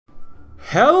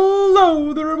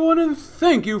Hello there everyone, and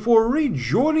thank you for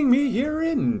rejoining me here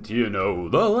in TNO,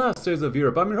 the last days of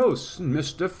Europe. I'm your host,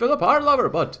 Mr. Philip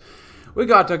Hardlover, but we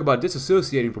gotta talk about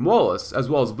disassociating from Wallace, as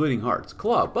well as Bleeding Hearts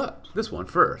Club, but this one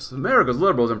first. America's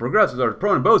liberals and progressives are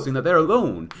prone to boasting that they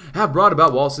alone have brought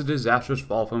about Wallace's disastrous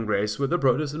fall from grace with their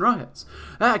protests and riots.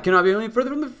 That cannot be any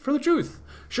further from the truth.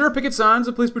 Sure, picket signs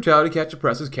of police brutality catch the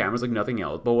press's cameras like nothing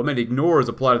else, but what many ignore is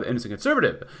the plight of the innocent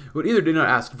conservative, who either did not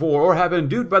ask for or have been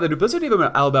duped by the duplicity of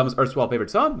Alabama's erstwhile favorite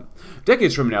son.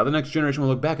 Decades from now, the next generation will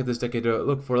look back at this decade to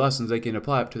look for lessons they can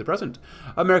apply to the present.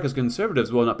 America's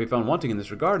conservatives will not be found wanting in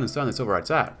this regard and sign the Civil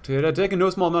Rights Act. It had taken no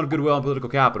small amount of goodwill and political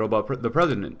capital, but the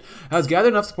president has gathered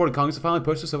enough support in Congress to finally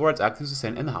push the Civil Rights Act through the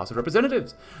Senate and the House of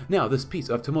Representatives. Now, this piece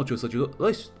of tumultuous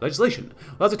legislation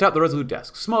lies atop the resolute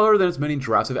desk, smaller than its many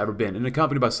drafts have ever been, and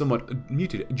accompanied by somewhat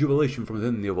muted jubilation from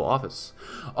within the Oval Office.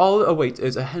 All it awaits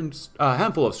is a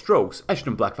handful of strokes etched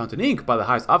in black fountain ink by the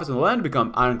highest office in the land to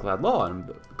become ironclad law in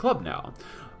the club now.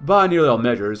 By nearly all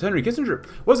measures, Henry Kissinger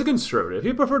was a conservative.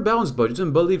 He preferred balanced budgets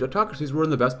and believed autocracies were in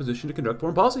the best position to conduct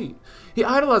foreign policy. He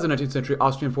idolized the 19th century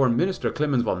Austrian foreign minister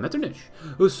Clemens von Metternich,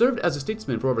 who served as a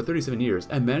statesman for over 37 years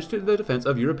and managed the defense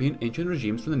of European ancient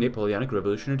regimes from the Napoleonic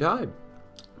Revolutionary time.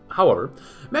 However,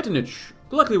 Metternich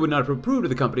likely would not have approved of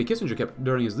the company Kissinger kept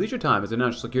during his leisure time as a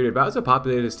national security advisor,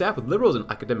 populated his staff with liberals and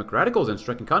academic radicals in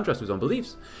striking contrast to his own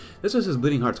beliefs. This was his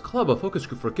Bleeding Hearts Club, a focus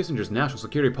group for Kissinger's national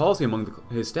security policy among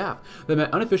his staff that met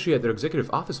unofficially at their executive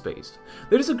office space.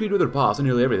 They disagreed with their boss on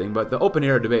nearly everything, but the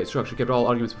open-air debate structure kept all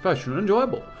arguments professional and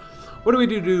enjoyable. What do we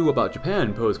do about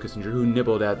Japan? Posed Kissinger, who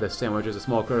nibbled at the sandwich as a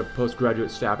small crowd of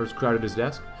postgraduate staffers crowded his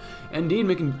desk. Indeed,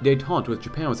 making détente with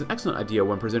Japan was an excellent idea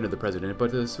when presented to the president,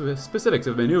 but the specifics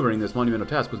of maneuvering this monumental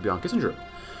task was beyond Kissinger.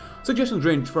 Suggestions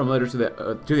ranged from letters to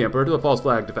the emperor to the false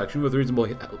flag defection with reasonable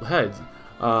heads,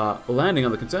 landing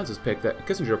on the consensus pick that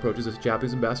Kissinger approaches the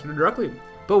Japanese ambassador directly.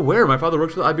 "But where? My father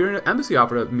works for the Iberian embassy,"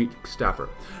 offered to meet staffer,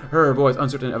 her voice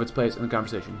uncertain of its place in the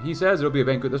conversation. "He says it'll be a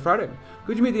banquet this Friday.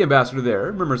 Could you meet the ambassador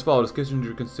there?" Murmurs followed as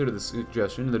Kissinger considered the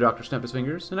suggestion, and the doctor snapped his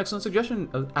fingers. "An excellent suggestion,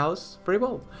 Alice. Very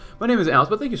well. My name is Alice,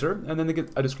 but thank you, sir." And then they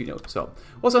get a discreet note. So,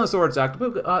 what's on the Civil Rights Act?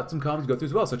 We've got some comments to go through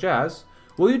as well, such as,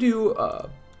 will you do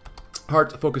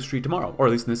Hart Focus Street tomorrow? Or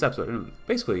at least in this episode. And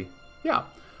basically, yeah.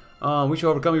 We shall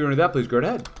overcome you into that, please go right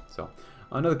ahead. So,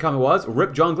 another comment was,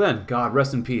 "Rip John Glenn. God,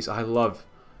 rest in peace. I love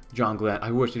John Glenn.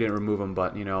 I wish they didn't remove him,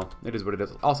 but, you know, it is what it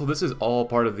is." Also, this is all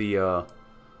part of the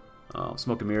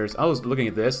smoke and mirrors. I was looking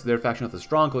at this. Their faction health is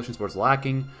strong, coalition support's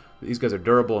lacking. These guys are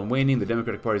durable and waning. The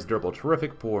Democratic Party is durable,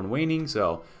 terrific, poor, and waning.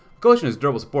 So, the coalition is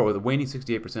durable support with a waning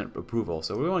 68% approval.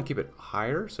 So, we want to keep it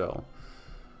higher. So,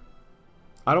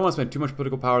 I don't want to spend too much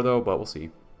political power, though, but we'll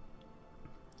see.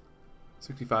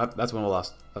 65, that's one we'll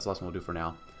lost. That's the last one we'll do for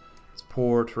now. It's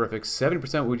poor, terrific.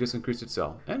 70% we just increased its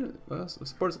sell. And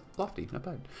support is lofty, not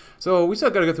bad. So we still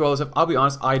got to go through all this stuff. I'll be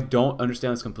honest, I don't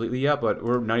understand this completely yet, but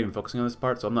we're not even focusing on this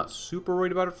part, so I'm not super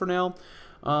worried about it for now.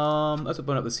 Let's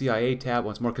open up the CIA tab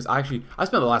once more, because I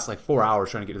spent the last like 4 hours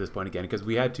trying to get to this point again, because I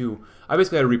basically had to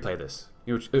replay this,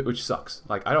 you know, which sucks.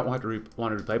 Like, I don't want to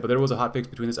replay, but there was a hotfix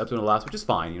between this episode and the last, which is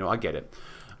fine, you know, I get it.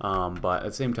 But at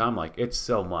the same time, like, it's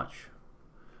so much.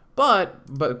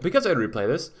 But because I had to replay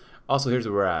this, also here's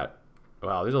where we're at.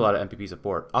 Wow, there's a lot of MPP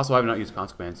support. Also, I have not used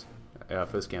consequence for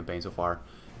this campaign so far.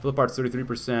 Philip Hart's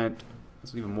 33%.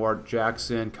 That's even more.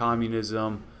 Jackson,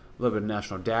 communism, a little bit of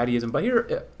national daddyism. But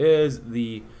here is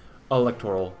the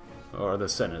electoral, or the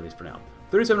Senate at least for now.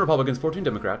 37 Republicans, 14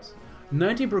 Democrats,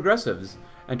 19 progressives,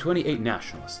 and 28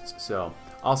 nationalists. So,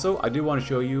 also, I do want to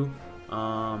show you,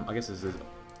 I guess this is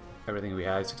everything we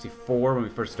had. 64 when we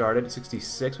first started,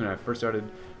 66 when I first started,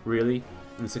 really.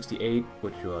 And 68,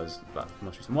 which was the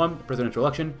most recent one, presidential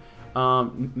election.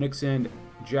 Nixon,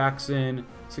 Jackson.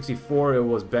 64, it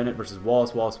was Bennett versus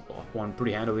Wallace. Wallace won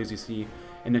pretty handily, as you see.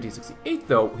 In 1968,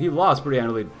 though, he lost pretty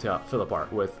handily to Philip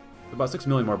Hart with about 6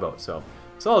 million more votes. So,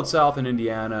 solid South in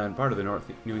Indiana and part of the North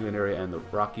New England area and the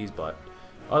Rockies. But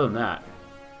other than that,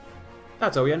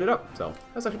 that's how we ended up. So,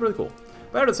 that's actually really cool.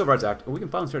 But after the Civil Rights Act, we can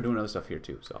finally start doing other stuff here,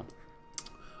 too. So,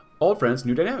 old friends,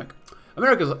 new dynamic.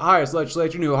 America's highest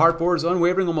legislature knew Hart4's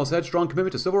unwavering, almost headstrong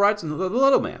commitment to civil rights and the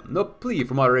little man. No plea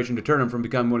for moderation to turn him from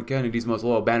becoming one of Kennedy's most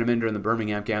loyal bannermen during the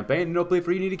Birmingham campaign, and no plea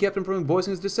for unity kept him from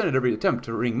voicing his dissent at every attempt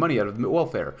to wring money out of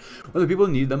welfare when the people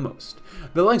needed them most.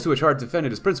 The lengths to which Hart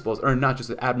defended his principles earned not just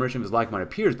the admiration of his like-minded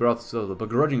peers, but also the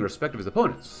begrudging respect of his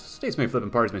opponents. States may flip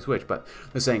and parties may switch, but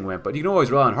the saying went, but you can always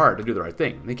rely on Hart to do the right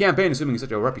thing. The campaign, assuming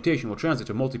such a reputation, will translate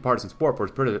to multi-partisan support for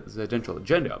his presidential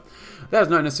agenda. That has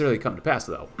not necessarily come to pass,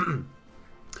 though.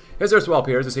 His erstwhile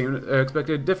peers, it seemed,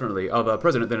 expected differently of a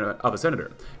president than of a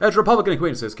senator. His Republican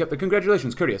acquaintances kept the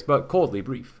congratulations courteous but coldly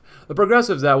brief. The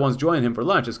progressives that once joined him for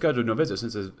lunch had scheduled no visit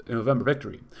since his November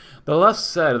victory. The less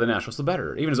said of the nationalists, the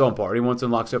better. Even his own party, once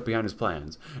in lockstep behind his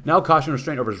plans, now cautioned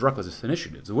restraint over his reckless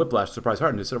initiatives. The whiplash surprised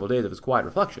Hart into several days of his quiet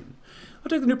reflection.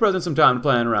 It'll take the new president some time to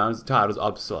plan around his title's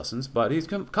obsolescence, but he's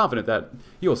confident that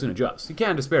he will soon adjust. He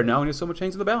can't despair now when he has so much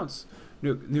change in the balance.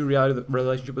 New reality of the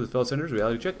relationship with his fellow senators,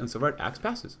 reality check, and civil rights acts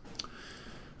passes.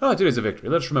 Oh, today's a victory.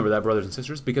 Let us remember that, brothers and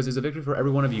sisters, because it's a victory for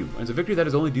every one of you, and it's a victory that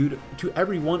is only due to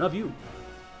every one of you.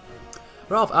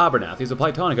 Ralph Abernathy is a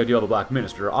platonic ideal of a black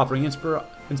minister, offering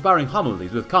inspiring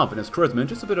homilies with confidence, charisma, and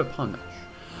just a bit of panache.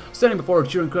 Standing before a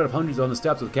cheering crowd of hundreds on the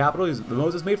steps of the Capitol, he's the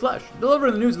Moses made flesh,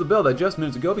 delivering the news of the bill that just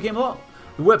minutes ago became law.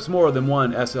 The whips more than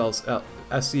one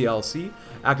SCLC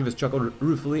activists chuckled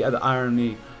ruefully at the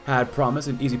irony had promised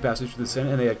an easy passage to the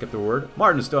Senate, and they had kept their word.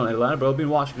 Martin is still in Atlanta, but he'll be in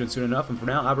Washington soon enough, and for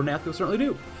now, Abernathy will certainly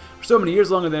do. For so many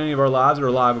years, longer than any of our lives or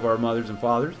alive of our mothers and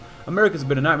fathers, America's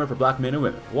been a nightmare for black men and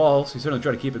women. Wallace, he certainly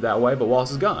tried to keep it that way, but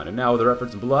Wallace is gone, and now with their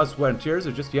efforts and blood, sweat, and tears,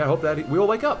 there's just yet hope that we will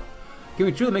wake up. Can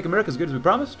we truly make America as good as we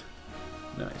promised?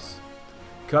 Nice.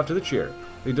 Cuff to the chair.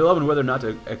 The dilemma on whether or not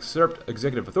to excerpt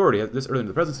executive authority this early in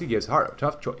the presidency gives Hart a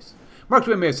tough choice. Mark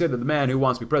Twain may have said that the man who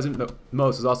wants to be president the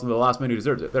most is also the last man who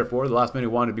deserves it. Therefore, the last man who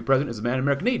wanted to be president is the man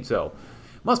America needs. So,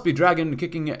 must be dragged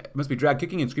kicking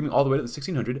and screaming all the way to the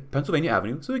 1600 Pennsylvania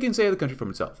Avenue, so he can save the country from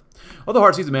himself. Although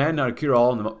Hart sees a man, not a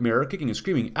cure-all, in the mirror, kicking and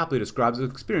screaming aptly describes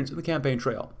his experience in the campaign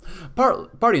trail.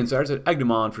 Party insiders had egged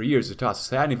him on for years to toss his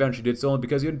hat, and eventually did so only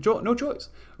because he had no choice.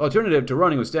 The alternative to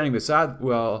running was standing beside,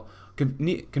 well,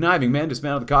 conniving men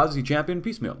dismantled the causes he championed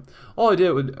piecemeal. All he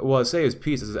did was say his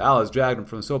piece as his allies dragged him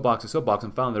from soapbox to soapbox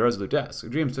and found the resolute desk.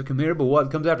 Dreams took him here, but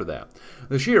what comes after that?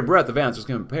 The sheer breadth of answers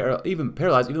can paralyze even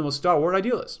the most stalwart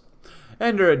idealists.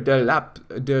 Enter de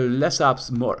Lesseps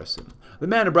Morrison. The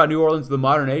man who brought New Orleans to the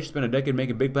modern age spent a decade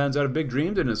making big plans out of big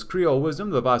dreams, and his Creole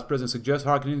wisdom, the vice president suggests,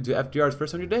 harkening to FDR's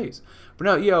first 100 days. For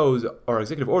now, EOs, or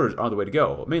executive orders, are on the way to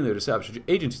go, mainly to establish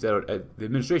agencies that the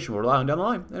administration will rely on down the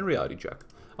line, and reality check.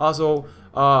 Also,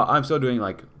 I'm still doing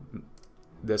like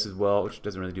this as well, which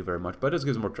doesn't really do very much, but it just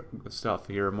gives more stuff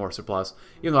here, more surplus.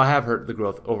 Even though I have hurt the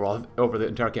growth overall over the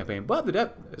entire campaign, but the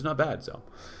debt is not bad. So,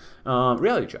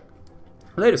 reality check.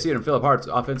 The latest seed in Philip Hart's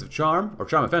offensive charm, or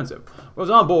charm offensive, was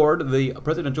on board the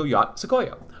presidential yacht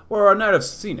Sequoia, where a night of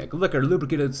scenic,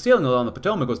 liquor-lubricated sailing along the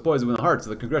Potomac was poised to win the hearts of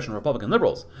the congressional Republican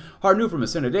liberals. Hart knew from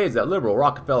his Senate days that liberal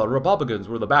Rockefeller Republicans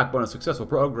were the backbone of successful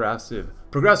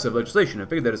progressive legislation, and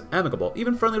figured that his amicable,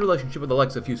 even friendly relationship with the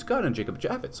likes of Hugh Scott and Jacob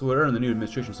Javits would earn the new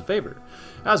administration some favor,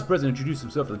 as the president introduced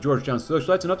himself to the Georgetown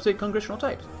socialites and upstate congressional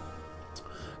types.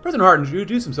 President Hart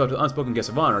introduced himself to the unspoken guest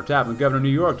of honor, tapping the governor of New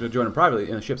York to join him privately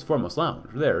in the ship's foremost lounge.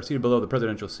 There, seated below the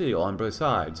presidential seal on both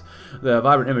sides, the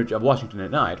vibrant image of Washington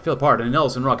at night, Philip Hart and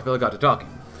Nelson Rockefeller got to talking.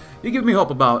 You give me hope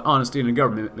about honesty in the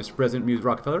government, Mr. President, mused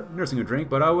Rockefeller, nursing a drink,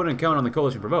 but I wouldn't count on the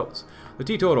coalition for votes. The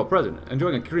teetotal president,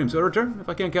 enjoying a cream soda return? If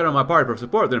I can't count on my party for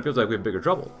support, then it feels like we have bigger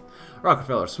trouble.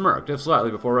 Rockefeller smirked, if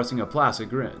slightly, before resting a placid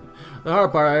grin. The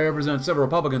Hart Party represents several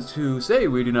Republicans who say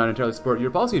we do not entirely support your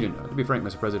policy agenda. To be frank,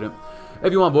 Mr. President,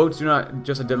 if you want votes, you're not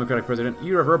just a Democratic president,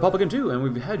 you're a Republican too, and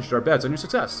we've hedged our bets on your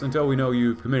success until we know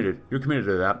you're committed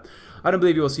to that. I don't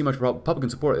believe you will see much Republican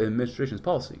support in the administration's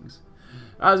policies.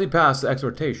 As he passed the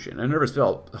exhortation, a nervous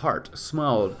Hart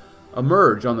smiled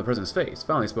emerged on the president's face.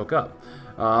 Finally spoke up.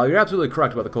 You're absolutely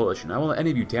correct about the coalition. I won't let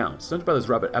any of you down. Stunned by this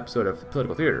rapid episode of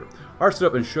political theater, Hart stood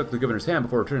up and shook the governor's hand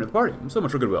before returning to the party. So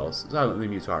much for goodwill, silently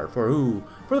mused Hart, for who,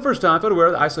 for the first time, felt aware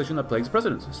of the isolation that plagues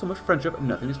presidents. So much friendship,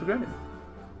 nothing is for granted.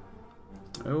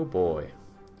 Oh boy.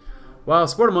 While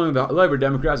support among the Labor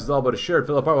Democrats is all but assured,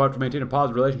 Philip Hart will have to maintain a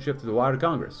positive relationship to the wider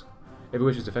Congress if he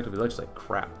wishes to effectively legislate.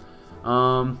 Crap.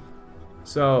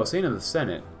 So, saying of the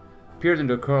Senate, peers in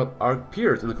the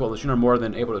coalition are more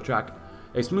than able to track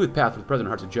a smooth path with President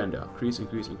Hart's agenda. Increase. The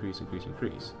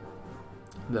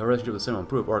relationship with the Senate will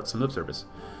improve, or some lip service.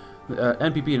 The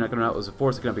NPP not going out was a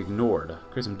force that cannot be ignored.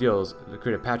 Create some deals to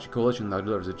create a patchy coalition that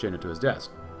delivers his agenda to his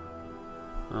desk.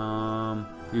 Do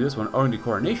this one, owing to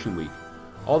Coronation Week.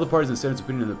 All the parties in the Senate's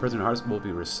opinion of the President Hart will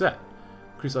be reset.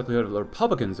 Increased likelihood of the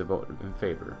Republicans to vote in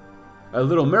favor. A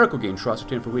little miracle gain trust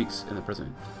retained for weeks in the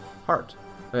President Hart.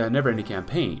 A never-ending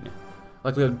campaign.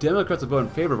 Likely of Democrats to vote in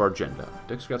favor of our agenda.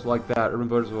 Democrats will like that. Urban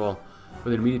voters will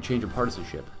with an immediate change in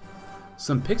partisanship.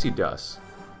 Some pixie dust.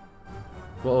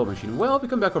 Well, machine. Well, if we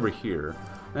come back over here,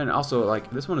 and also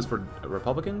like this one is for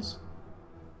Republicans.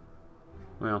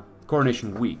 Well,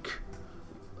 Coronation Week.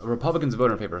 Republicans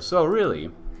vote in favor. So really,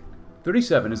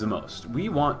 37 is the most. We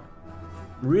want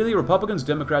really Republicans,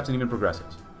 Democrats, and even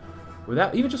progressives.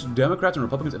 Without even just Democrats and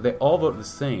Republicans, if they all vote the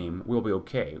same, we'll be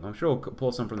okay. I'm sure we'll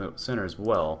pull some from the center as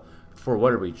well for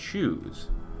whatever we choose.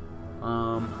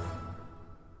 Some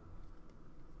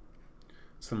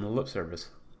lip service.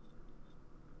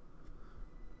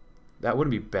 That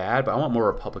wouldn't be bad, but I want more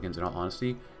Republicans in all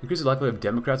honesty. Increase the likelihood of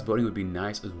Democrats voting would be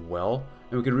nice as well.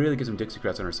 And we could really get some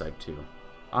Dixiecrats on our side too.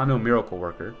 I'm no miracle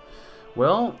worker.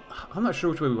 Well, I'm not sure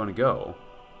which way we want to go.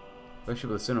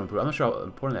 Relationship with the Senate. I'm not sure how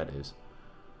important that is.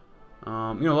 You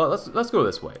know what, let's go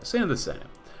this way. Senate of the Senate.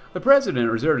 The president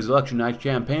reserved his election night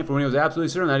campaign for when he was absolutely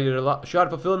certain that he had a shot at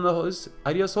fulfilling his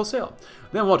ideas wholesale.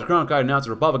 Then Walter Cronkite announced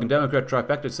a Republican-Democrat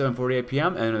trifecta at 7:48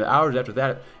 p.m., and in the hours after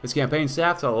that, his campaign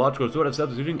staff saw the logical resort of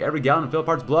substituting every gallon of Philip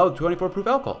Hart's blood with 24-proof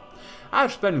alcohol.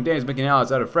 After spending days making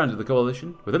allies out of friends of the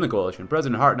coalition, within the coalition,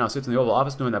 President Hart now sits in the Oval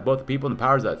Office knowing that both the people and the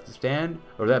powers that stand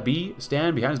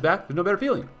behind his back. There's no better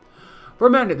feeling. For a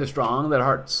mandate this strong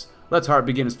that lets Hart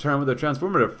begin his term with the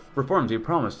transformative reforms he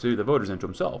promised to the voters and to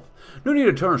himself. No need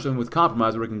to tarnish them with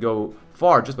compromise where he can go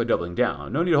far just by doubling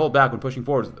down. No need to hold back when pushing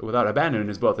forward without abandoning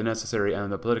is both the necessary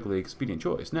and the politically expedient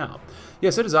choice. Now, he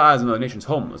has set his eyes on the nation's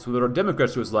homeless, with the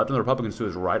Democrats to his left and the Republicans to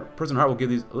his right. President Hart will give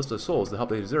these a list of souls the help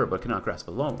they deserve but cannot grasp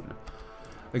alone.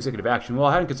 Executive action. Well,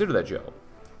 I hadn't considered that, Joe.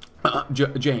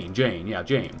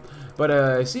 Jane. But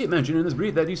I see it mentioned in this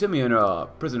brief that you sent me and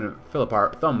President Philip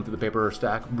Hart thumbed through the paper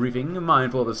stack briefing,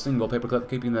 mindful of the single paperclip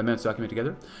keeping the immense document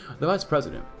together. The Vice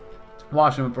President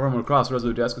watched him from across the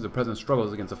resolute desk as the President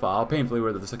struggles against the file, painfully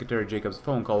aware that the Secretary Jacobs'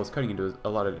 phone call was cutting into his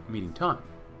allotted meeting time.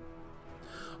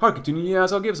 Hart continued,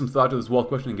 yes, I'll give some thought to this wealth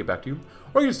question and get back to you.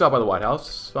 Or you can stop by the White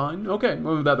House. Fine. Okay.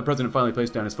 With that, the President finally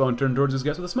placed down his phone and turned towards his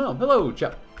guest with a smile. Hello,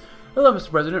 chap. Hello,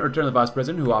 Mr. President, returned the Vice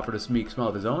President, who offered a meek smile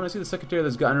of his own. I see the Secretary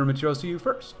that's gotten her materials to you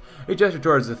first. He gestured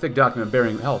towards the thick document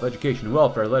bearing health, education, and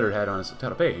welfare letterhead on its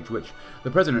title page, which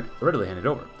the President readily handed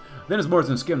over. Then, as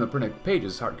Morrison skimmed the printed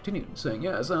pages, Hart continued, saying,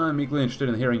 yes, I'm equally interested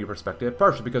in hearing your perspective,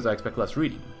 partially because I expect less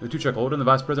reading. The two chuckled, and the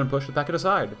Vice President pushed the packet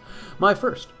aside. My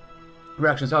first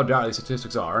reaction is how dire these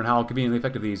statistics are, and how conveniently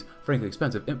effective these, frankly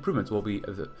expensive, improvements will be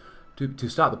to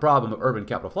stop the problem of urban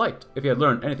capital flight. If he had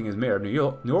learned anything as mayor of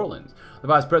New Orleans, the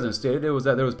Vice President stated it was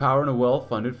that there was power in a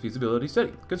well-funded feasibility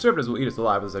study. Conservatives will eat us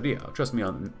alive with this idea. Trust me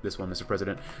on this one, Mr.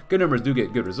 President. Good numbers do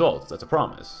get good results. That's a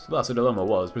promise. Thus, the dilemma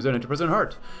was presented to President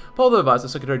Hart. Paul advised the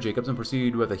Secretary Jacobs and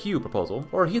proceed with a Hugh proposal,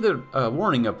 or heed the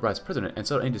warning of Vice President and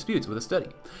settle any disputes with the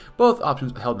study. Both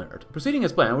options held merit. Proceeding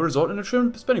as planned would result in a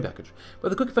trimmed spending package, but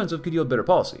the quick offensive could yield better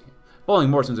policy.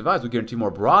 Following Morrison's advice would guarantee more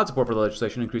broad support for the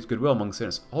legislation and increase goodwill among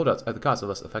Senate's holdouts at the cost of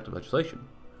less effective legislation.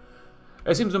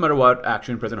 It seems no matter what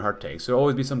action President Hart takes, there will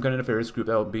always be some kind of nefarious group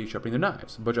that will be sharpening their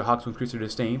knives. Budget hawks will increase their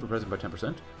disdain for President by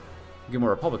 10%. Get more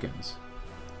Republicans.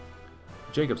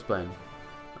 Jacobs' plan.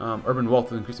 Urban wealth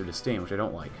will increase their disdain, which I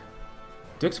don't like.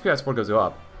 Dixiecrat support goes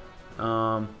up. Where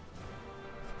are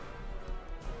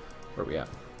we at?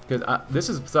 Because this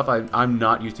is stuff I'm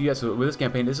not used to yet, so with this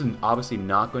campaign, this is obviously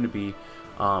not going to be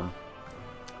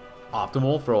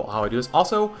optimal for how I do this.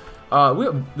 Also,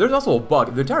 there's also a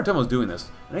bug. The entire time I was doing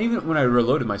this, and even when I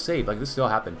reloaded my save, like this still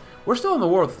happened. We're still in the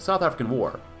war with the South African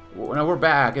War. When we're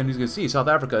back, and you can see South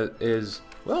Africa is,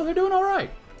 well, they're doing all right.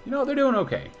 You know, they're doing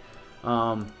okay.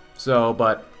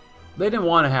 But they didn't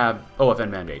want to have OFN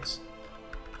mandates.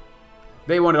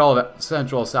 They wanted all of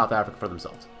Central South Africa for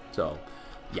themselves. So,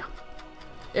 yeah,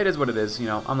 it is what it is. You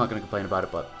know, I'm not going to complain about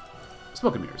it, but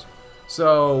smoke and mirrors.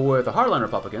 So with the hardline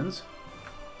Republicans.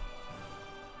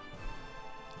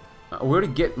 We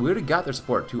already got their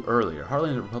support too earlier.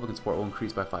 Hardline Republican support will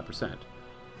increase by 5%.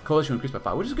 Coalition will increase by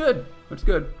 5%, which is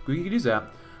good. We can use that.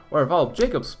 Or follow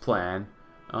Jacobs' plan,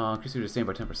 increase their disdain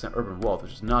by 10%. Urban wealth,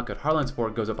 which is not good. Hardline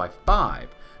support goes up by 5%,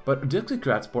 but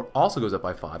Dixiecrat support also goes up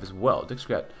by 5% as well.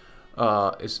 Dixiecrat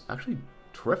is actually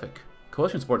terrific.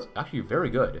 Coalition support is actually very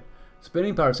good.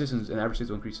 Spending power citizens and average states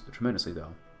will increase tremendously,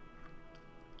 though.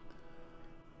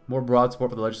 More broad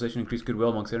support for the legislation, increased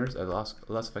goodwill among senators,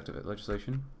 less effective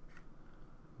legislation.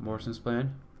 Morrison's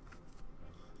plan.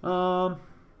 Someone's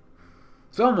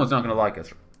not going to like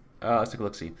us. Let's take a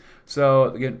look-see. So,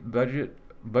 again, budget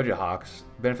hawks,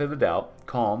 benefit of the doubt,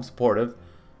 calm, supportive.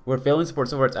 We're failing to support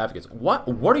civil rights advocates. What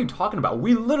are you talking about?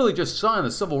 We literally just signed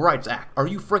the Civil Rights Act. Are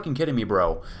you freaking kidding me,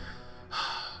 bro?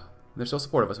 They're still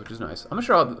supportive of us, which is nice. I'm not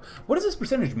sure what does this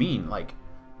percentage mean? Like,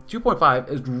 2.5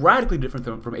 is radically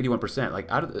different from 81%. Like,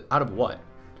 out of what?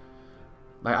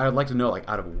 Like, I'd like to know, like,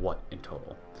 out of what in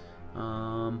total?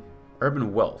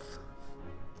 Urban wealth.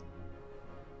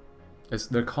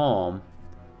 They're calm.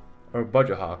 Or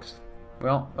budget hawks.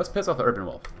 Well, let's piss off the urban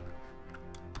wealth.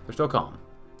 They're still calm.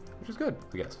 Which is good,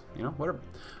 I guess. You know, whatever.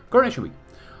 Coronation week.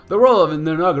 The role of the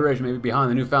inauguration may be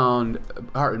behind the newfound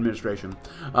Hart administration,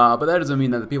 but that doesn't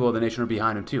mean that the people of the nation are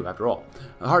behind him too, after all.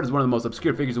 Hart is one of the most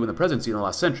obscure figures to win the presidency in the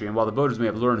last century, and while the voters may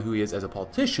have learned who he is as a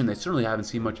politician, they certainly haven't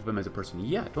seen much of him as a person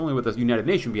yet. Only with a united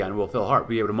nation behind will Phil Hart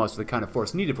be able to muster the kind of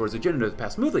force needed for his agenda to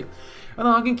pass smoothly. And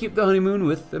the longer can keep the honeymoon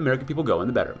with the American people going,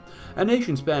 the better. A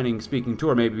nation-spanning speaking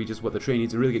tour may be just what the train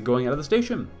needs to really get going out of the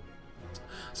station.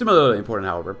 Similarly important,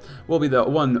 however, will be the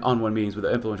one-on-one meetings with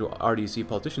the influential RDC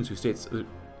politicians who states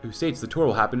the tour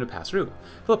will happen to pass through.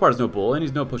 Philip Hart is no bull, and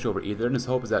he's no pushover either, and his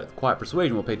hope is that quiet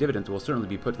persuasion will pay dividends and will certainly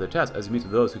be put to the test as he meets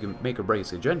with those who can make or break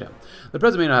his agenda. The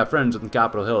president may not have friends on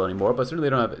Capitol Hill anymore, but certainly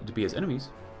they don't have to be his enemies.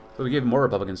 So we gave him more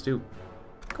Republicans too.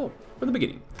 Cool. From the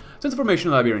beginning. Since the formation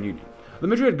of the Iberian Union, the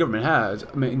Madrid government has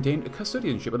maintained a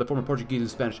custodianship of the former Portuguese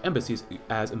and Spanish embassies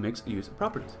as a mixed-use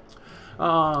properties.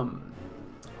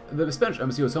 The Spanish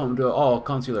embassy was home to all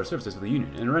consular services of the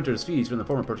Union, and renters' fees from the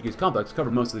former Portuguese complex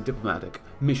covered most of the diplomatic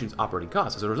mission's operating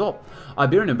costs. As a result,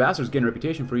 Iberian ambassadors gained a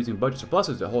reputation for using budget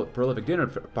surpluses to hold prolific dinner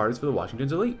parties for the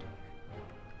Washington's elite.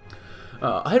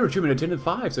 Henry Truman attended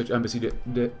 5 such embassy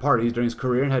parties during his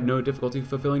career and had no difficulty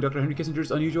fulfilling Dr. Henry Kissinger's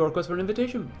unusual request for an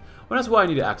invitation. When asked why he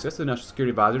needed access, the National Security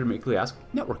Advisor immediately asked,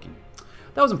 "Networking."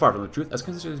 That wasn't far from the truth, as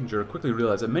Kissinger quickly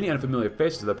realized that many unfamiliar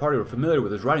faces of the party were familiar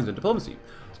with his writings on diplomacy.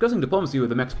 Discussing diplomacy with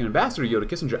the Mexican ambassador yielded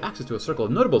Kissinger access to a circle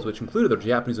of notables which included the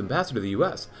Japanese ambassador to the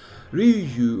U.S.,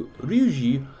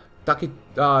 Ryuji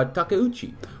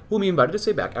Takeuchi, whom he invited to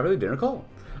stay back after the dinner call.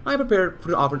 "I am prepared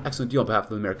to offer an excellent deal on behalf of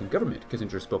the American government,"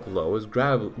 Kissinger spoke low, his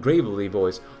gravely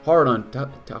voice hard on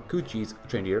Takeuchi's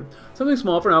trained ear. "Something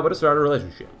small for now, but to start a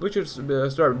relationship. We should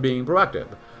start being proactive."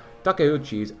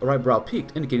 Takeuchi's right brow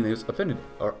peaked, indicating that he was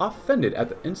offended at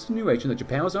the insinuation that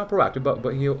Japan was not proactive,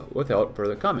 but he withheld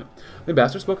further comment. The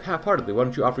ambassador spoke half-heartedly. "Why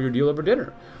don't you offer your deal over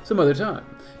dinner? Some other time."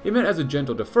 He meant as a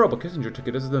gentle deferral, but Kissinger took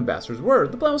it as the ambassador's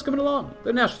word. The plan was coming along.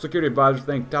 The National Security Advisor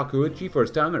thanked Takeuchi for his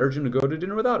time and urged him to go to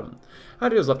dinner without him.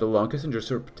 After he was left alone, Kissinger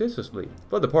surreptitiously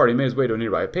fled the party and made his way to a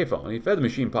nearby payphone. He fed the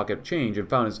machine pocket change and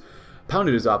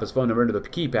pounded his office phone number into the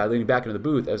keypad, leaning back into the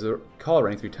booth as the call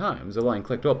rang 3 times. The line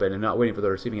clicked open, and not waiting for the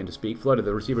receiving end to speak, flooded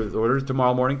the receiver with orders.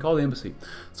 "Tomorrow morning, call the embassy.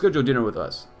 Schedule dinner with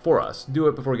us. For us. Do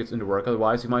it before he gets into work,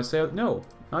 otherwise he might say, no,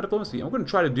 not diplomacy. I'm going to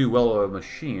try to do well of a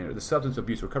machine, or the Substance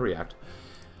Abuse Recovery Act."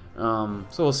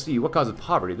 So we'll see. What causes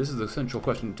poverty? This is the central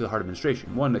question to the Hart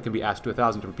administration, one that can be asked to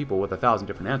 1,000 different people with 1,000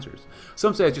 different answers.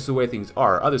 Some say it's just the way things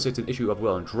are, others say it's an issue of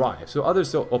will and drive, so others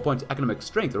still will point to economic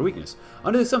strength or weakness,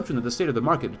 under the assumption that the state of the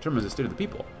market determines the state of the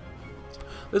people.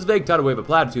 This vague tidal wave of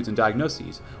platitudes and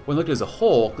diagnoses, when looked as a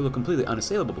whole, could look completely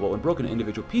unassailable, but when broken into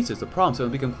individual pieces, the problem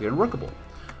suddenly become clear and workable.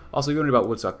 Also, you learned about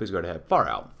Woodstock, please go ahead. Far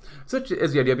out. Such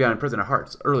is the idea behind President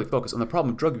Hart's early focus on the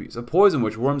problem of drug abuse, a poison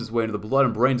which worms its way into the blood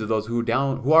and brains of those who are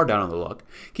down on the luck,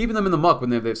 keeping them in the muck when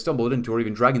they've stumbled into or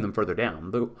even dragging them further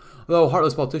down. Though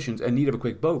heartless politicians in need of a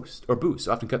quick boost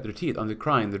often cut their teeth on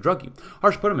decrying the druggie,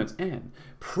 harsh punishments and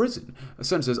prison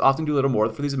sentences often do little more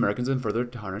for these Americans than further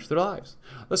tarnish their lives.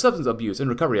 The Substance Abuse and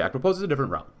Recovery Act proposes a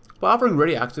different route. By offering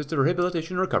ready access to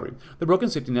rehabilitation and recovery, the broken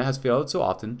safety net has failed so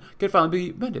often can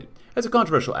finally be mended. It's a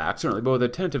controversial act, certainly, but with a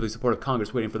tentatively supportive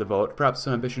Congress waiting for the vote, perhaps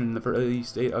some ambition in the early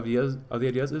state of the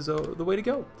ideas is the way to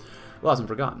go. Lost and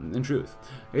forgotten, in truth.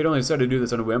 He had only decided to do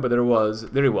this on a whim, but there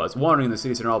he was, wandering in the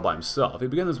city center all by himself. He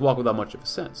began this walk without much of a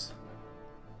sense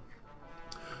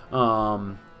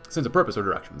of purpose or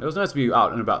direction. It was nice to be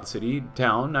out and about the city,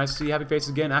 town, nice to see happy faces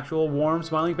again, actual, warm,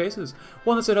 smiling faces.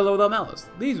 One that said hello without malice.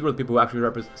 These were the people who actually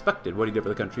respected what he did for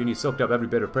the country, and he soaked up every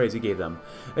bit of praise he gave them.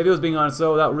 If he was being honest,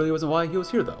 though, that really wasn't why he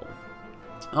was here, though.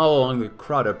 All along the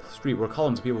crowded street were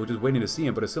columns of people who were just waiting to see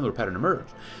him, but a similar pattern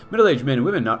emerged. Middle-aged men and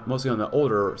women, not mostly on the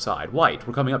older side, white,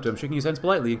 were coming up to him, shaking his hands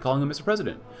politely and calling him Mr.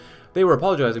 President. They were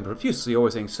apologizing profusely,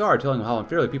 always saying sorry, telling him how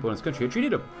unfairly people in his country had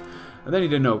treated him. And then he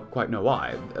didn't quite know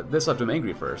why. This left him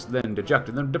angry first, then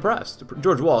dejected, then depressed.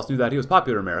 George Wallace knew that he was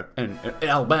popular in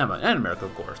Alabama and America,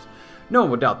 of course. No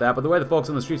one would doubt that, but the way the folks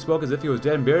on the street spoke as if he was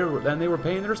dead and buried, then they were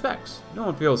paying their respects. No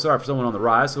one feels sorry for someone on the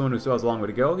rise, someone who still has a long way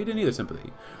to go. He didn't need their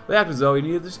sympathy. They acted as though he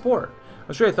needed their support.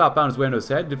 A stray thought found its way into his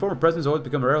head. Did former presidents always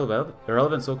become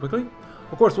irrelevant so quickly?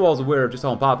 Of course, Wallace was aware of just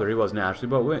how unpopular he was nationally,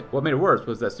 but what made it worse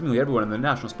was that seemingly everyone in the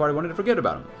Nationalist Party wanted to forget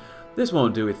about him. This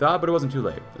won't do, he thought, but it wasn't too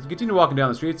late. As he continued walking down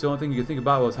the streets, the only thing he could think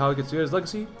about was how he could steer his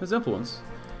legacy, his influence.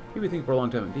 He'd be thinking for a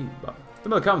long time indeed, but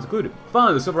some of the comments included.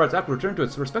 Finally, the Civil Rights Act returned to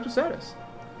its respective status.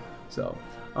 So,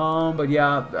 but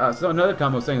yeah, so another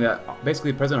comment was saying that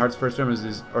basically President Hart's first term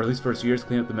is or at least first year, is to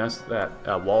clean up the mess that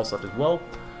Wallace left as well.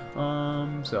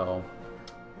 So,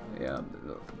 yeah,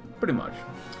 pretty much.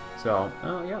 So,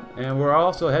 yeah, and we're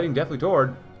also heading definitely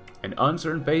toward an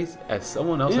uncertain pace, as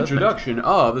someone else has mentioned. Introduction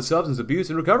of the Substance Abuse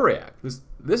and Recovery Act.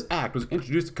 This act was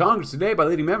introduced to Congress today by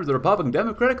leading members of the Republican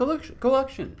Democratic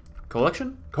Coalition.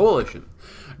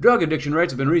 Drug addiction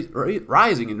rates have been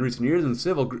rising in recent years, and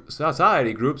civil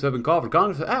society groups have been called for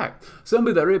Congress to act. Some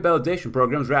believe that rehabilitation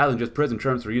programs, rather than just prison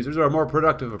terms for users, are a more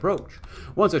productive approach.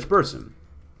 One such person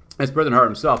is President Hart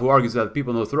himself, who argues that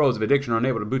people in the throes of addiction are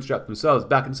unable to bootstrap themselves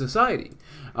back into society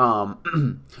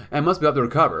and must be able to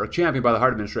recover. Championed by the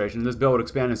Hart administration, this bill would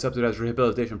expand and subsidize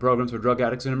rehabilitation programs for drug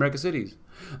addicts in American cities.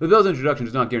 The bill's introduction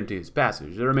does not guarantee its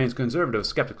passage. There remains conservative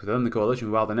skeptics within the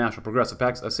coalition, while the National Progressive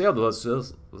PACs assailed the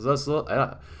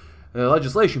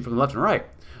legislation from the left and right.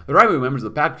 The right-wing members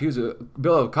of the PAC accuse the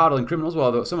bill of coddling criminals,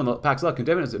 while some of the PAC's left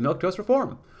condemn it as milquetoast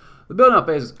reform. The bill now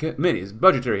faces committees,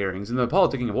 budgetary hearings, and the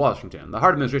politicking of Washington. The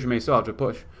Hart administration may still have to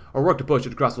push, or work to push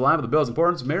it across the line, but the bill's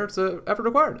importance merits the effort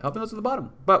required, helping us to the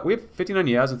bottom. But we have 59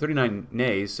 yeahs and 39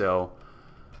 nays, so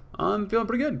I'm feeling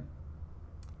pretty good.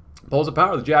 Polls of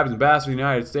power. The Japanese ambassador to the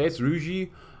United States, Ryuji,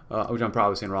 which I'm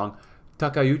probably saying wrong,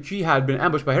 Takayuchi, had been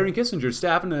ambushed by Henry Kissinger's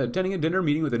staff and attending a dinner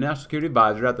meeting with the National Security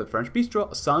Advisor at the French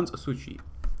bistro Sans Sushi.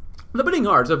 The bidding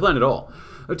hearts have planned it all.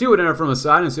 The two would enter from the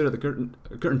side and sit at the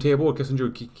curtain table where Kissinger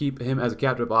would keep him as a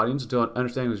captive audience until an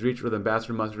understanding was reached where the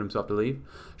ambassador mustered himself to leave.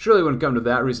 Surely it wouldn't come to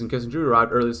that reason Kissinger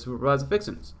arrived early to supervise the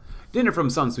fixings. Dinner from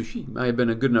Sans Sushi may have been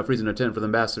a good enough reason to attend for the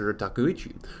ambassador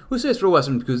Takeuchi, whose taste for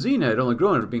Western cuisine had only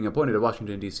grown after being appointed to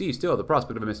Washington, D.C. Still, the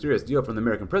prospect of a mysterious deal from the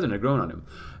American president had grown on him.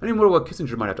 Any more what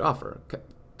Kissinger might have to offer.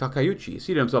 Takeuchi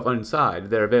seated himself inside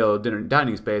their available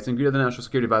dining space and greeted the National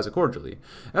Security Advisor cordially.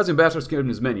 As the ambassador skimmed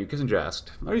his menu, Kissinger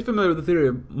asked, "Are you familiar with the theory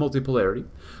of multipolarity?"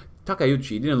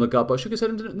 Takeuchi didn't look up, but shook his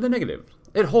head in the negative.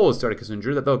 It holds, started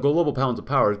Kissinger, that the global balance of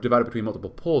power is divided between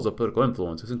multiple poles of political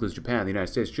influence. This includes Japan, the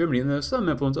United States, Germany, and the some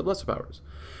influence of lesser powers.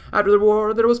 After the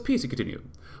war, there was peace, he continued,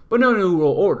 but no new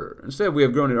world order. Instead, we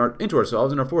have grown into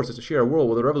ourselves and are forced to share a world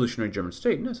with a revolutionary German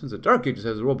state. In essence, the Dark Ages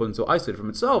has the world been so isolated from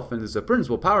itself, and is the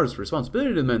principal power's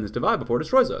responsibility to mend this divide before it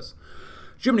destroys us.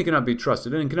 Germany cannot be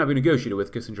trusted and cannot be negotiated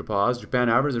with. Kissinger paused. Japan,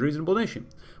 however, is a reasonable nation.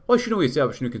 Why shouldn't we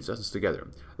establish new consensus together?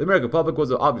 The American public was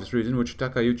the obvious reason, which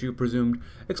Takeuchi presumed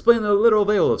explained the literal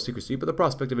veil of secrecy, but the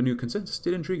prospect of a new consensus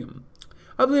did intrigue him.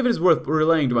 I believe it is worth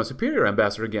relaying to my superior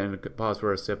ambassador again, pause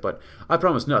for a sip, but I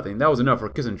promise nothing. That was enough for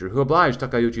Kissinger, who obliged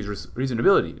Takeuchi's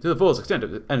reasonability to the fullest extent of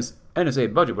the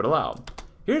NSA budget would allow.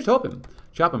 Here's to hoping.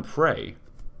 Chop and pray.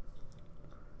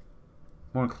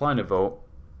 More inclined to vote.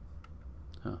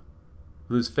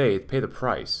 Lose faith, pay the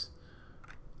price.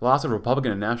 Loss of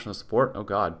Republican and national support? Oh,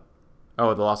 God.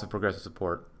 Oh, the loss of progressive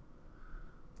support.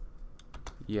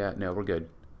 Yeah, no, we're good.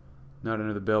 Not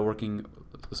under the bill. Working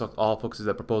all focuses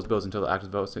that proposed bills until the act is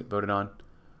voted on.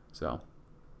 So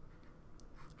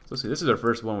let's see. This is our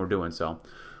first one we're doing, so.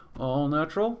 All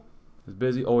natural. Is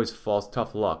busy, always false,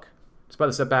 tough luck. Despite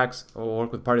the setbacks, we'll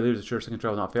work with party leaders to ensure second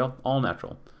trial will not fail. All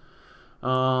natural.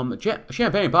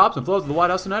 Champagne pops and flows to the White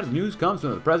House tonight as news comes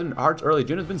from the President Hart's early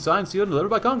agenda has been signed, sealed, and delivered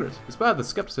by Congress. Despite the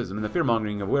skepticism and the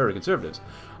fear-mongering of wary conservatives,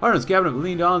 Hart and his cabinet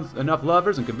leaned on enough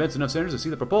levers and convinced enough senators to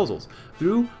see the proposals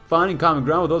through, finding common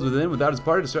ground with those within without his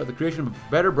party to start the creation of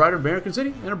a better, brighter American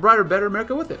city and a brighter, better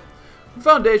America with it. The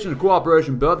foundation of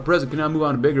cooperation built, the President can now move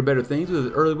on to bigger, better things with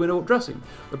his early window of dressing.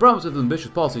 The promise of the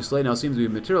ambitious policy slate now seems to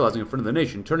be materializing in front of the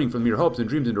nation, turning from mere hopes and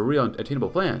dreams into real and attainable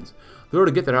plans. The road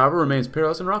to get there, however, remains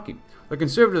perilous and rocky. The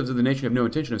conservatives of the nation have no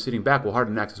intention of sitting back while Hart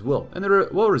enacts his will, and they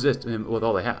will resist him with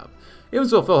all they have. Even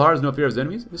so, Phil Hart has no fear of his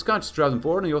enemies. His conscience drives him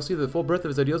forward, and you'll see the full breadth of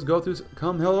his ideals go through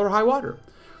come hell or high water.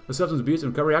 The Substance Abuse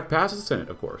and Recovery Act passes the Senate,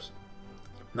 of course.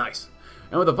 Nice.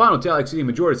 And with the final tally exceeding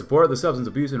majority support, the Substance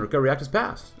Abuse and Recovery Act is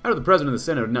passed. After the President and the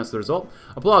Senate announced the result,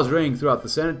 applause rang throughout the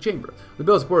Senate chamber. The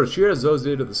bill's supporters cheered as those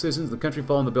did of the citizens of the country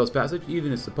following the bill's passage,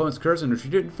 even its opponents cursed and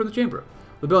retreated from the chamber.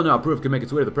 The bill now approved can make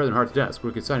its way to the President Hart's desk,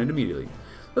 where he could sign it immediately.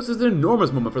 This is an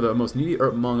enormous moment for the most needy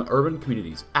among urban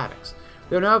communities, addicts.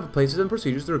 They now have places and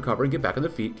procedures to recover and get back on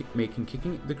their feet, making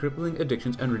kicking the crippling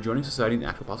addictions and rejoining society an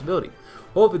actual possibility.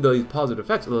 Hopefully, these positive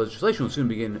effects of the legislation will soon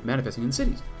begin manifesting in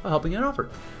cities, a helping hand offered.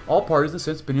 All parties in the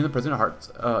sense opinion of President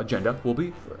Hart's agenda will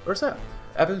be set.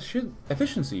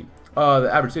 Efficiency. The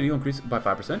average city will increase by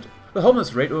 5%. The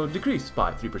homeless rate will decrease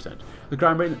by 3%. The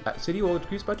crime rate in the city will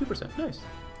decrease by 2%. Nice.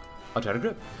 I'll try to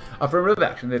grip. Affirmative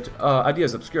action. That idea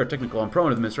is obscure, technical, and prone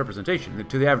to misrepresentation.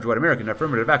 To the average white American,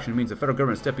 affirmative action means the federal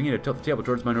government stepping in to tilt the table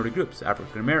towards minority groups,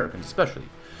 African Americans especially,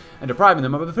 and depriving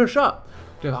them of a fair shot.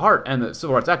 To Hart and the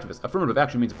civil rights activists, affirmative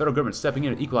action means the federal government stepping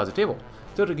in to equalize the table,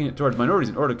 tilting it towards minorities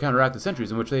in order to counteract the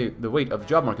centuries in which the weight of the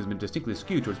job market has been distinctly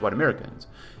skewed towards white Americans.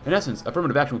 In essence,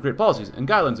 affirmative action will create policies and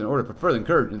guidelines in order to further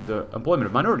encourage the employment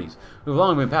of minorities, who have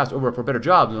long been passed over for better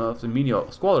jobs and often menial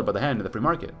squalor by the hand of the free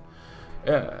market.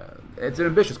 It's an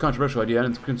ambitious, controversial idea,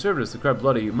 and conservatives declare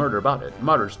bloody murder about it.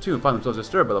 Moderates, too, find themselves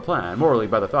disturbed by the plan, morally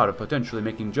by the thought of potentially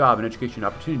making job and education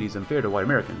opportunities unfair to white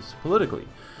Americans, politically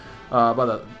by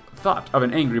the thought of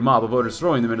an angry mob of voters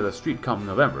throwing them into the street come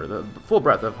November. The full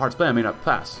breadth of Hart's plan may not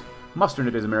pass muster in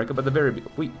today's America, but at the very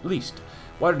least,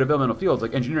 wider developmental fields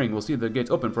like engineering will see the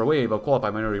gates open for a wave of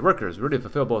qualified minority workers ready to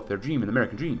fulfill both their dream and the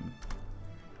American dream.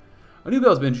 A new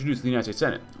bill has been introduced to the United States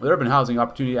Senate. The Urban Housing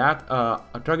Opportunity Act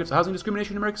targets housing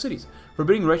discrimination in American cities,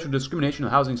 forbidding racial discrimination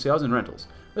in housing sales and rentals.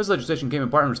 This legislation came in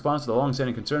part in response to the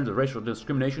long-standing concerns of racial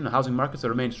discrimination in housing markets that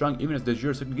remain strong even as de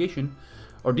jure segregation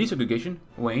or desegregation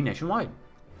wane nationwide.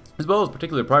 This bill is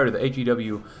particularly prior to the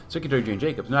HEW Secretary Jane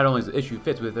Jacobs. Not only does the issue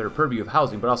fit with their purview of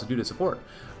housing, but also due to support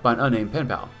by an unnamed pen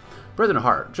pal. President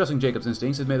Hart, trusting Jacobs'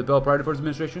 instincts, has made the bill a priority for his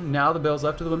administration. Now the bill is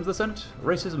left to the women of the Senate.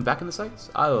 Racism back in the sights?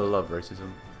 I love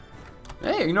racism.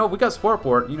 Hey, you know, we got support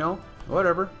for it, you know.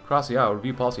 Whatever. Cross the aisle.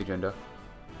 Review policy agenda.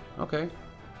 Okay.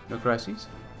 No crises.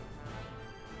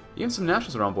 Even some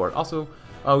nationals are on board. Also,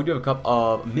 we do have a cup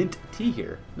of mint tea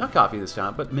here. Not coffee this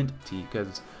time, but mint tea,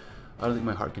 because I don't think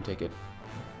my heart can take it.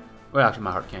 Well, actually,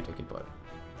 my heart can take it, but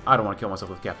I don't want to kill myself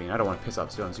with caffeine. I don't want to piss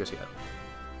off stones just yet.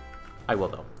 I will,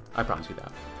 though. I promise you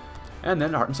that. And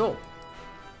then Heart and Soul.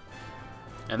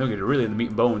 And they'll get really in the meat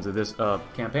and bones of this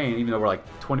campaign, even though we're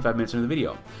like 25 minutes into the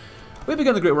video. We've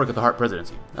begun the great work of the Hart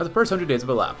presidency. As the first 100 days have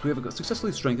elapsed, we have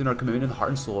successfully strengthened our commitment in the heart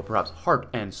and soul, perhaps heart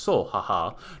and soul,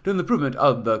 haha, to the improvement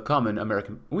of the common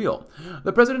American weal.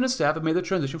 The president and his staff have made the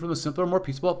transition from the simpler, more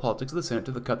peaceful politics of the Senate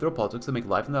to the cutthroat politics that make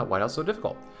life in the White House so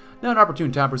difficult. Now an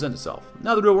opportune time presents itself.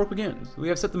 Now the real work begins. We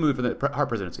have set the mood for the Hart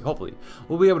presidency. Hopefully,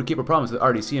 we'll be able to keep our promise to the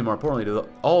RDC and, more importantly, to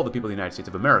all the people of the United States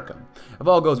of America. If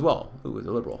all goes well. Ooh, it's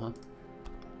a liberal, huh?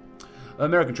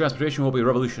 American transportation will be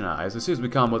revolutionized. The cities will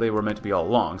become what they were meant to be all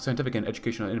along. Scientific and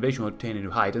educational innovation will attain a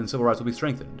new height, and civil rights will be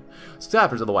strengthened.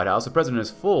 Staffers of the White House, the president has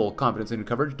full confidence in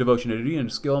coverage, devotion to duty,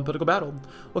 and skill in political battle.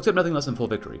 We'll accept nothing less than full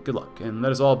victory. Good luck, and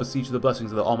let us all beseech the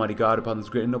blessings of the Almighty God upon this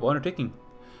great and noble undertaking.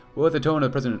 With the tone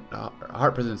of the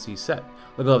Hart presidency set,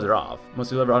 the gloves are off. Must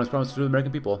deliver honest promises to the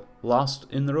American people. Lost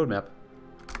in the roadmap.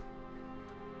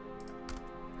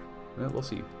 Well, we'll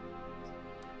see.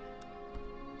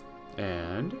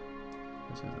 And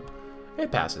it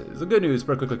passes. The good news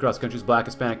spread quickly across countries. Black,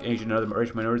 Hispanic, Asian, and other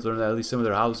racial minorities learned that at least some of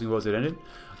their housing woes had ended.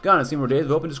 Gone have seen more days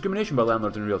of open discrimination by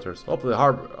landlords and realtors, hopefully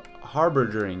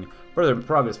harboring further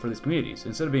progress for these communities.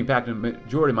 Instead of being packed in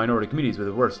majority minority communities with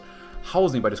the worst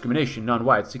housing by discrimination,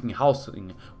 non-whites seeking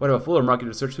housing would have a fuller market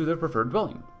to search through their preferred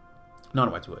dwelling.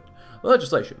 Non-whites would. The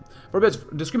legislation forbids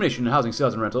discrimination in housing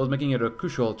sales and rentals, making it a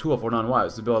crucial tool for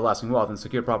non-whites to build lasting wealth and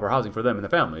secure proper housing for them and their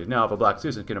families. Now, if a black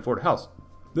citizen can afford a house,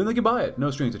 then they can buy it,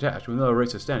 no strings attached, with no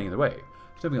racist standing in the way.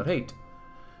 Stepping out hate.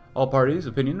 All parties'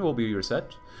 opinion will be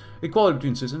reset. Equality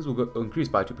between citizens will increase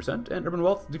by 2%, and urban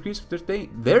wealth decrease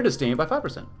their disdain by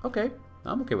 5%. Okay,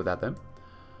 I'm okay with that then.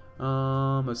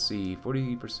 Let's see,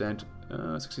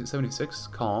 40%, 76,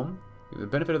 calm. The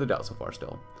benefit of the doubt so far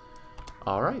still.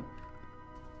 Alright.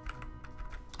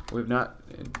 We've not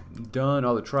done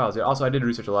all the trials yet. Also, I did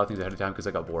research a lot of things ahead of time because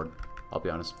I got bored, I'll be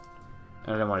honest.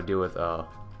 And I didn't want to deal with a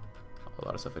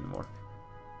lot of stuff anymore.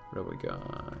 Railway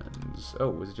guns. Oh,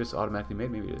 was it just automatically made?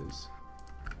 Maybe it is.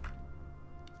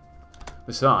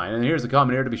 The sign, and here's the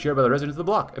common area to be shared by the residents of the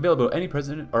block, available to any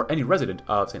president or any resident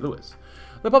of St. Louis.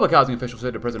 The public housing official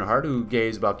said to President Hart, who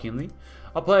gazed about keenly,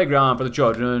 "A playground for the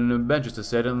children, benches to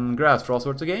sit, and grass for all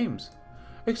sorts of games."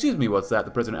 "Excuse me, what's that?"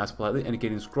 the president asked politely,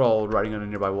 indicating scrawled writing on a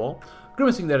nearby wall.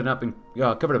 Grimacing that it had not been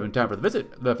covered up in time for the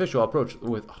visit, the official approached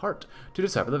with Hart to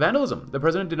decipher the vandalism. The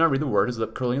president did not read the word, his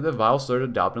lip curling at the vile slur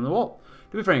daubed on the wall.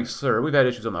 "To be frank, sir, we've had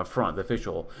issues on the front," the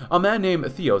official. "A man named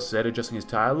Theo said, adjusting his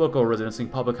tie. Local residents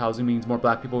think public housing means more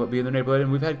black people will be in their neighborhood,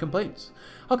 and we've had complaints."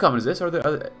 "How common is this? Are there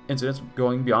other incidents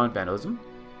going beyond vandalism?"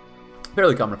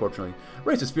 "Fairly common, unfortunately.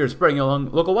 Racist fears spreading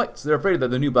among local whites. They're afraid that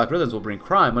the new black residents will bring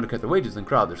crime, undercut their wages, and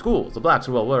crowd their schools. The blacks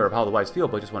are well aware of how the whites feel,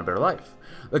 but just want a better life.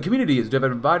 The community is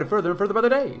divided further and further by the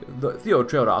day." Theo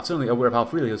trailed off, suddenly aware of how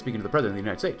freely he was speaking to the President of the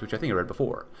United States, which I think I read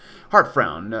before. Hart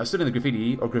frowned, studying the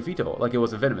graffiti, or graffito, like it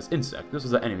was a venomous insect. This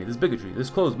was the enemy, this bigotry, this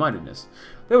closed-mindedness.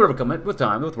 They would overcome it with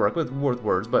time, with work, with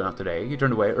words, but not today. He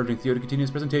turned away, urging Theo to continue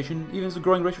his presentation, even as the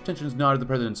growing racial tensions gnawed at the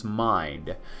President's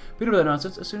mind. "Beat over that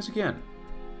nonsense as soon as you can.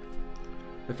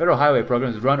 The federal highway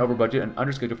program is run over budget and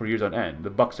under schedule for years on end. The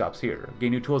buck stops here.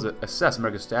 Gain new tools that assess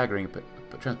America's staggering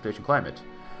transportation climate.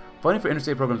 Funding for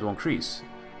interstate programs will increase,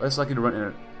 less likely to run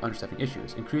into understaffing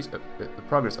issues. Increase the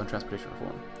progress on transportation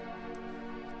reform.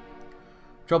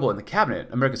 Trouble in the cabinet.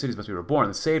 America's cities must be reborn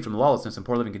and saved from the lawlessness and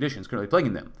poor living conditions currently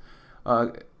plaguing them.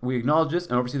 We acknowledge this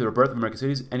and oversee the rebirth of America's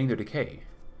cities, ending their decay.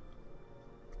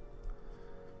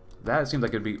 That seems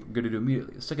like it'd be good to do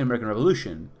immediately. The Second American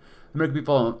Revolution. American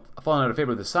people falling out of favor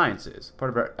with the sciences.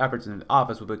 Part of our efforts in the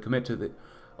office will be to commit to the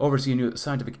oversee a new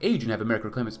scientific age and have America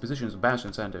reclaim its position as a bastion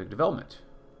in scientific development.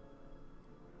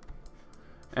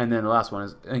 And then the last one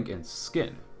is ink and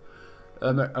skin.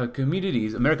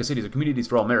 Communities, America's cities are communities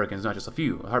for all Americans, not just a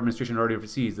few. The Hart administration already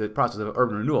oversees the process of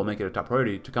urban renewal, making it a top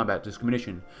priority to combat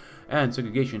discrimination and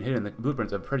segregation hidden in the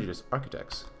blueprints of prejudiced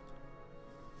architects.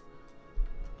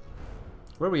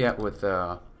 Where are we at with,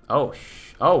 we're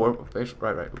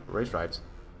race rights.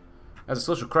 As a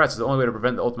social crisis, the only way to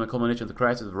prevent the ultimate culmination of the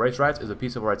crisis of race rights is a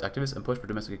peace civil rights activists and push for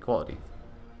domestic equality.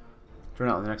 Turn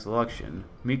out in the next election.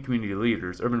 Meet community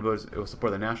leaders. Urban voters will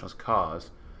support the nationalist cause.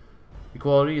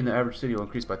 Equality in the average city will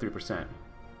increase by 3%.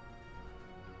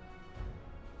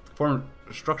 Form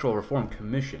structural reform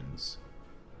commissions.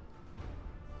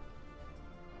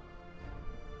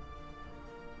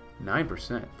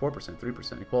 9%, 4%,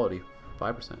 3%. Equality,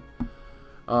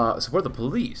 5%. Support the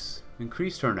police.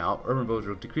 Increase turnout. Urban voters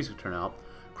will decrease the turnout.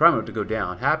 Crime will go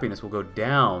down. Happiness will go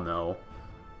down, though.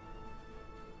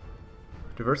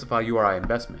 Diversify URI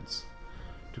investments.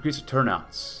 Decrease the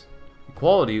turnouts.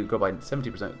 Equality will go by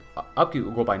 17%. Upkeep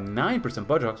will go by 9%.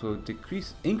 Budget hawks will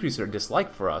increase their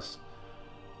dislike for us.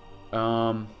 This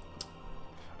one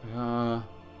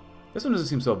doesn't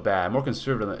seem so bad. More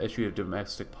conservative on the issue of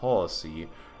domestic policy.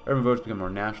 Urban voters become more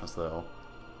nationalist, though.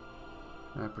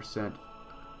 9%.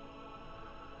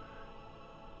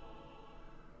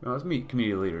 No, let's meet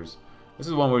community leaders. This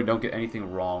is one where we don't get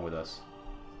anything wrong with us.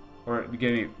 Or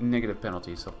get any negative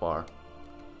penalties so far.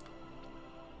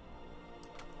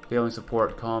 Failing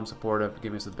support, calm, supportive,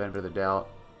 giving us the benefit of the doubt.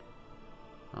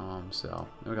 So,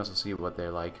 we can also see what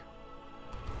they're like.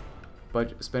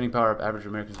 Budget, spending power of average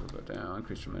Americans will go down,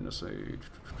 increase tremendously.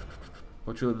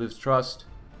 What truly lives trust?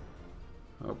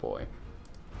 Oh boy.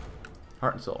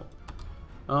 Heart and soul.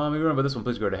 If you remember this one,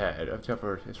 please go ahead. I've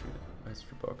for history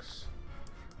books.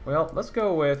 Well, let's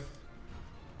go with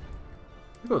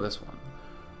this one.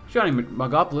 Shining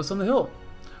Megapolis on the hill.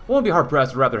 One would be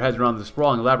hard-pressed to wrap their heads around the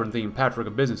sprawling, labyrinthine patchwork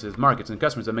of businesses, markets, and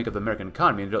customers that make up the American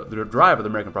economy and the drive of the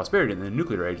American prosperity in the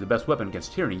nuclear age, the best weapon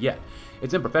against tyranny yet.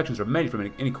 Its imperfections are many,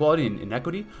 from inequality and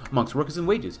inequity amongst workers and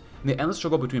wages, and the endless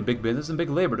struggle between big business and big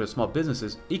labor to small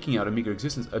businesses eking out a meager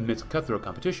existence amidst cutthroat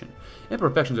competition.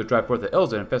 Imperfections that drive forth the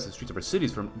ills that infest the streets of our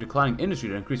cities, from declining industry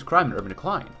to increased crime and urban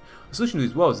decline. The solution to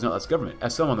these woes is not less government,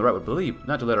 as some on the right would believe,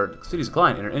 not to let our cities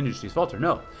decline and our industries falter.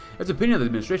 No. It's the opinion of the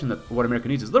administration that what America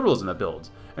needs is liberalism that builds,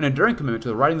 an enduring commitment to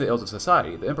the righting the ills of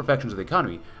society, the imperfections of the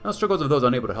economy, and the struggles of those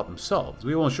unable to help themselves.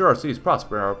 We will ensure our cities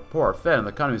prosper, our poor are fed, and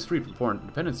the economy is free from foreign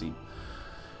dependency.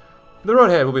 The road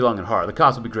ahead will be long and hard. The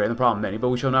cost will be great and the problem many, but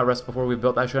we shall not rest before we have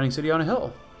built that shining city on a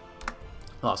hill.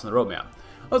 Lost on the roadmap.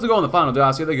 Let's go on the final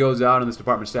dossier that goes out on this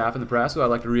department staff and the press, so I'd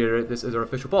like to reiterate this as our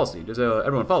official policy. Does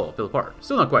everyone follow? Philip Hart.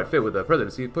 Still not quite fit with the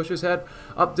presidency. Pushed his head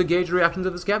up to gauge the reactions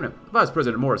of his cabinet. Vice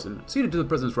President Morrison, seated to the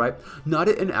president's right,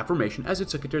 nodded in affirmation, as did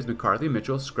Secretaries McCarthy,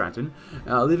 Mitchell, Scranton,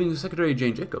 leaving Secretary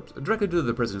Jane Jacobs directed to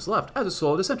the president's left, as a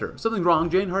sole dissenter. Something wrong,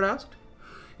 Jane? Hart asked.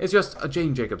 It's just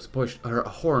Jane Jacobs pushed her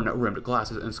horn-rimmed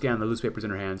glasses and scanned the loose papers in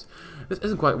her hands. This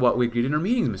isn't quite what we agreed in our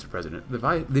meetings, Mr. President.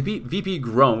 The VP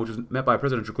groaned, which was met by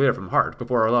presidential glare from Hart,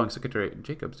 before allowing Secretary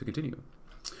Jacobs to continue.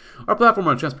 Our platform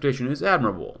on transportation is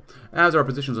admirable, as our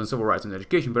positions on civil rights and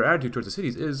education, but our attitude towards the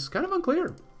cities is kind of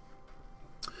unclear.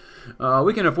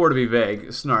 We can afford to be vague,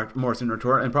 snarked Morrison in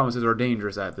retort, and promises are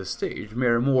dangerous at this stage.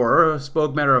 Mayor Moore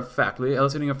spoke matter-of-factly,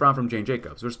 eliciting a frown from Jane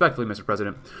Jacobs. Respectfully, Mr.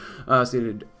 President,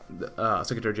 stated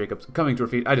Secretary Jacobs, coming to her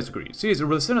feet, I disagree. Cities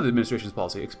were the center of the administration's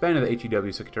policy, expanding the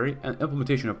HEW Secretary, and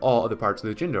implementation of all other parts of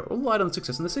the agenda relied on the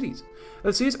success in the cities. If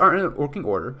the cities aren't in working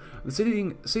order, the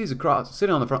cities across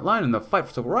sitting on the front line in the fight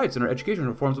for civil rights and our education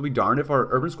reforms will be darned if our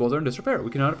urban schools are in disrepair.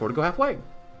 We cannot afford to go halfway.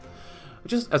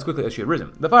 Just as quickly as she had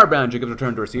risen, the firebrand Jacobs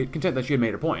returned to her seat, content that she had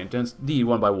made her point, and indeed,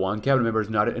 one by one, cabinet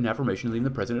members nodded in affirmation, leading the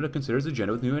president to consider his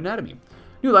agenda with new anatomy.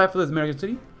 New life for the American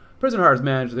city? President Hart has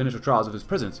managed the initial trials of his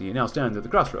presidency and now stands at the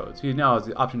crossroads. He now has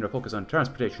the option to focus on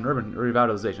transportation, urban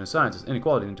revitalization, sciences,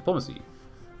 inequality, and diplomacy.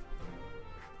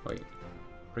 Wait.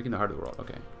 Breaking the heart of the world.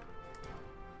 Okay.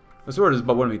 The sword is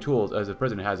but one of the tools as the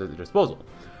president has at his disposal.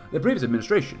 The previous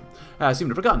administration has seemed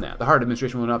to have forgotten that. The Hart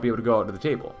administration will not be able to go out to the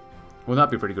table. Will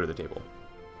not be free to go to the table.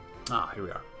 Ah, here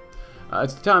we are.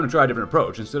 It's time to try a different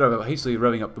approach. Instead of hastily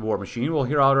revving up the war machine, we'll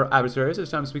hear out our adversaries. It's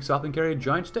time to speak softly and carry a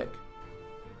giant stick.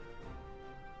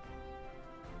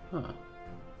 Huh.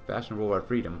 Fashionable world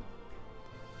freedom.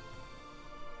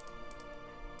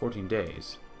 14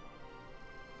 days.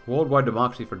 Worldwide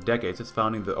democracy for decades. Since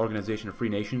founding the Organization of Free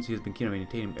Nations, he has been keen on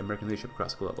maintaining American leadership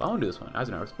across the globe. I want to do this one.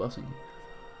 Eisenhower's blessing.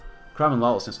 Crime and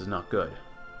lawlessness is not good.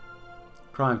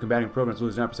 Crime combating programs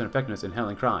lose 9% effectiveness in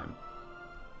handling crime.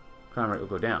 Crime rate will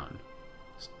go down.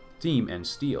 Steam and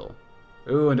steel.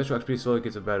 Ooh, industrial expertise slowly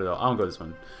gets better though. I'll go this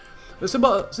one. The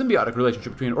symbiotic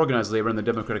relationship between organized labor and the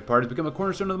Democratic Party has become a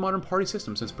cornerstone of the modern party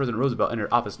system since President Roosevelt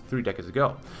entered office 3 decades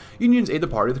ago. Unions aid the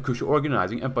party with crucial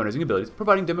organizing and fundraising abilities,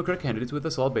 providing Democratic candidates with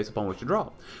a solid base upon which to draw.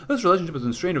 This relationship has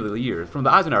been strained over the years, from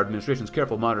the Eisenhower administration's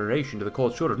careful moderation to the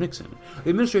cold shoulder of Nixon.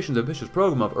 The administration's ambitious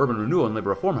program of urban renewal and labor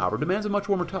reform, however, demands a much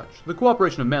warmer touch. The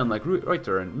cooperation of men like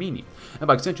Reuter and Meany, and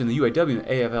by extension the UAW and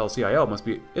AFL-CIO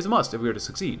is a must if we are to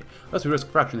succeed, lest we risk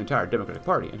fracturing the entire Democratic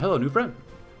Party. And hello, new friend.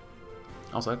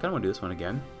 Also, I kind of want to do this one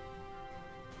again.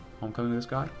 Homecoming of this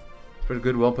guy. Spread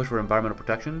goodwill, push for environmental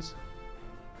protections.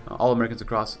 All Americans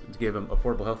across to give them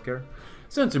affordable health care.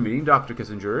 Since their meeting, Dr.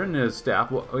 Kissinger and his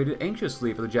staff waited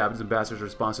anxiously for the Japanese ambassador's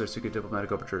response to their secret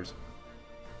diplomatic overtures.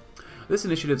 This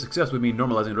initiative's success would mean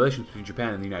normalizing relations between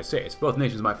Japan and the United States. Both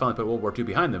nations might finally put World War II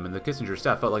behind them, and the Kissinger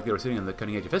staff felt like they were sitting on the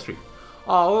cutting edge of history.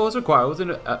 All was required was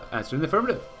an answer in the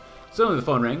affirmative. Suddenly the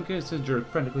phone rang. Kissinger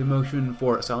frantically motioned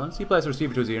for silence. He placed the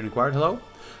receiver to his ear and inquired, "Hello?"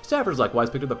 Staffers likewise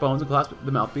picked up the phones and clasped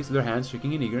the mouthpiece of their hands,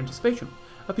 shaking in eager anticipation.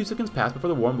 A few seconds passed before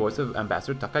the warm voice of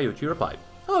Ambassador Takayuchi replied,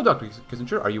 "Hello, Dr.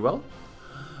 Kissinger. Are you well?"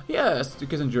 "Yes,"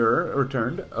 Kissinger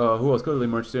returned, who was clearly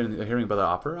more interested in hearing about the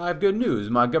offer. "I have good news.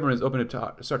 My government is open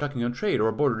to start talking on trade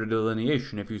or border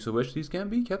delineation. If you so wish, these can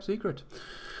be kept secret."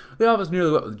 The office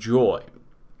nearly wept with joy.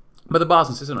 But the boss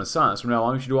insisted on silence. From now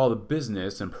on, we should do all the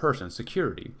business in person,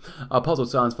 security. A puzzled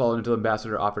silence followed until the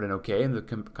ambassador offered an okay, and the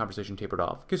conversation tapered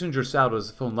off. Kissinger sounded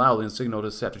his phone loudly and signaled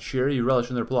his staff to cheer. You relish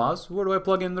in their applause. Where do I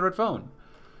plug in the red phone?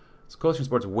 Coalition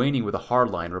supports waning with the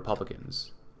hardline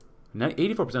Republicans.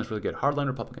 84% is really good. Hardline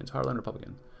Republicans. Hardline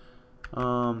Republicans.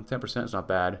 10% is not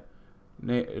bad.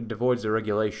 It avoids the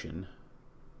regulation.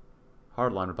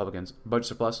 Hardline Republicans. Budget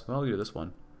surplus. Well, we'll do this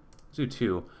one. Let's do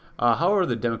 2. How are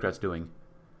the Democrats doing?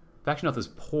 Faction health is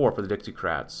poor for the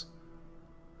Dixiecrats.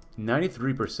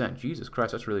 93%. Jesus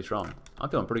Christ, that's really strong. I'm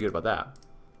feeling pretty good about that.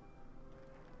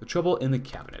 The trouble in the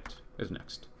cabinet is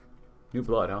next. New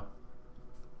blood, huh?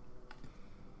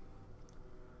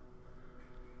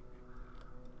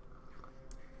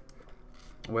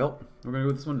 Well, we're going to go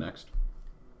with this one next.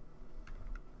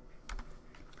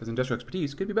 Because industrial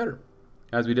expertise could be better.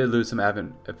 As we did lose some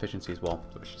admin efficiencies, well,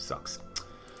 which sucks.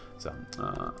 So,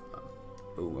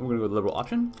 we're going to go with the liberal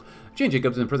option. Jane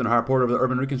Jacobs and President Hart poured over the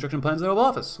urban reconstruction plans in the Oval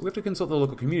Office. We have to consult the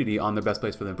local community on the best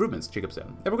place for the improvements, Jacobs said.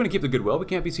 If we're going to keep the goodwill, we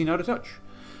can't be seen out of touch.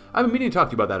 I've been meaning to talk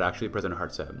to you about that, actually, President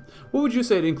Hart said. What would you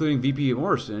say to including VP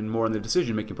Morrison more in the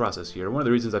decision-making process here? One of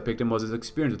the reasons I picked him was his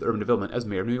experience with urban development as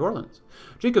mayor of New Orleans.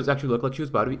 Jacobs actually looked like she was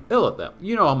about to be ill at that.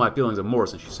 You know all my feelings of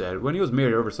Morrison, she said. When he was mayor,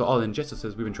 he oversaw all the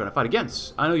injustices we've been trying to fight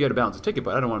against. I know you had to balance the ticket,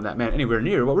 but I don't want that man anywhere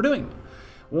near what we're doing.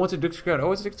 Once a Dixiecrat,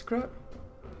 always a Dixiecrat?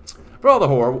 For all the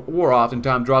war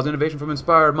oftentimes draws innovation from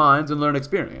inspired minds and learned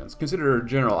experience. Consider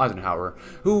General Eisenhower,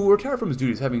 who retired from his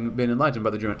duties having been enlightened by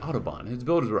the German Autobahn. His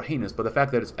builders were heinous, but the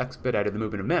fact that it's expedited the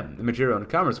movement of men, the material and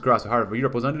commerce across the heart of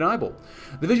Europe was undeniable.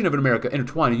 The vision of an America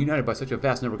intertwined and united by such a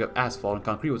vast network of asphalt and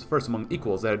concrete was first among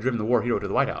equals that had driven the war hero to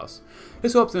the White House.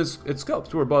 His hopes and its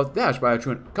scopes were both dashed by a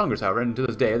truant Congress, however, and to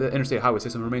this day the interstate highway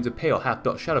system remains a pale,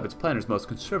 half-built shadow of its planner's most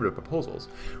conservative proposals.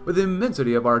 With the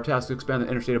immensity of our task to expand the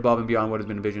interstate above and beyond what has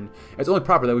been envisioned, it's only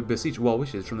proper that we beseech well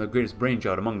wishes from the greatest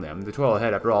brainchild among them. The toil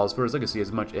ahead, after all, is for his legacy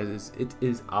as much as it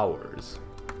is ours.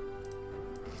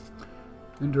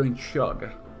 Enduring chug.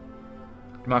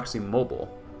 Democracy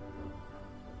mobile.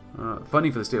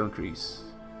 Funding for the state will increase.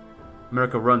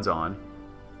 America runs on.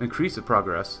 Increase of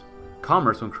progress.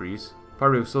 Commerce will increase.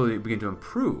 Poverty will slowly begin to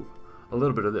improve. A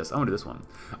little bit of this. I want to do this one.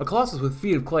 A colossus with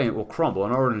feet of clay will crumble.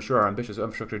 In order to ensure our ambitious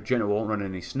infrastructure agenda won't run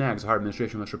into any snags, our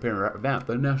administration must repair and revamp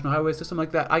the national highway system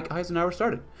like that Eisenhower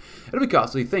started. It'll be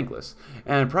costly, thankless,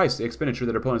 and price the expenditure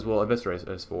that opponents will eviscerate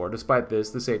us for. Despite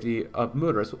this, the safety of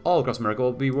motorists all across America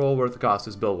will be well worth the cost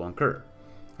this bill will incur.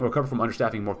 We'll recover from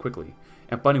understaffing more quickly,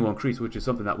 and funding will increase, which is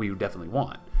something that we definitely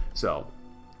want. So,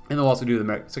 and they'll also do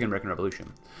the Second American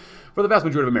Revolution. For the vast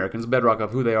majority of Americans, the bedrock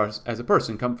of who they are as a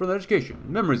person come from their education.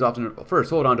 Memories often first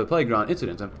hold on to playground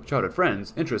incidents and childhood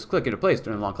friends. Interests click into place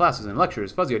during long classes and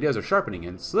lectures. Fuzzy ideas are sharpening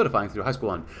and solidifying through high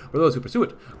school and, for those who pursue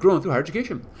it, growing through higher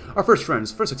education. Our first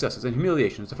friends, first successes, and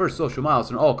humiliations, the first social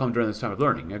milestone all come during this time of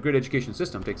learning. A great education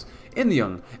system takes in the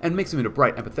young and makes them into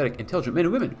bright, empathetic, intelligent men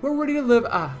and women who are ready to live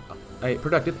a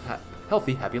productive,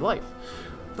 healthy, happy life.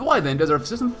 Why then does our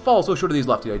system fall so short of these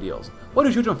lofty ideals? What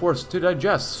is Putin forced to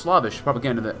digest Slavish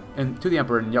propaganda to the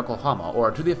emperor in Yokohama,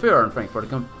 or to the Führer in Frankfurt to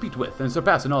compete with and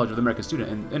surpass the knowledge of the American student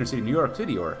in inner city New York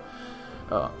City, or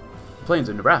plains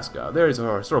of Nebraska. There is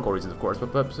historical reasons, of course,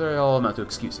 but they all amount to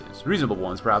excuses. Reasonable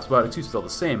ones, perhaps, but excuses all the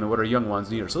same, and what our young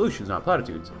ones need are solutions, not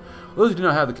platitudes. Those who do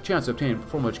not have the chance to obtain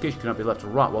formal education cannot be left to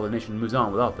rot while the nation moves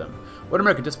on without them. What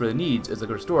America desperately needs is a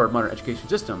restored modern education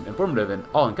system, informative and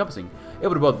all-encompassing,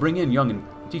 able to both bring in young and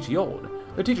teach the old.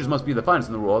 The teachers must be the finest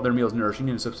in the world, their meals nourishing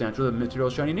and substantial, the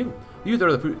materials shiny new. The youth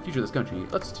are the future of this country.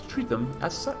 Let's treat them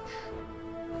as such.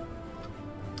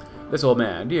 This old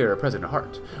man, dear President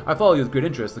Hart, I follow you with great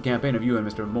interest the campaign of you and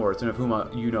Mr. Morris, and of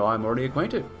whom you know I'm already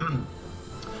acquainted.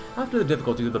 After the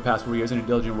difficulties of the past 4 years and the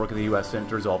diligent work of the U.S. Senate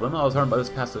to resolve them, I was heartened by this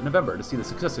past November to see the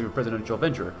success of your presidential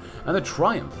venture and the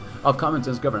triumph of common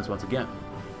sense governance once again.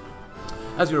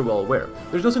 As you are well aware,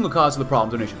 there is no single cause to the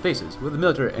problems our nation faces, with the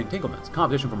military entanglements,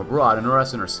 competition from abroad, and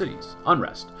unrest in our cities.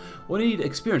 We need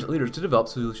experienced leaders to develop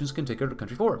solutions that can take our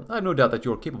country forward. I have no doubt that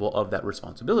you are capable of that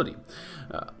responsibility.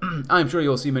 I am sure you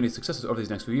will see many successes over these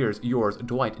next few years. Yours,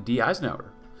 Dwight D.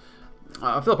 Eisenhower.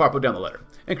 Philip Hart put down the letter,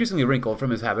 increasingly wrinkled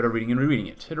from his habit of reading and rereading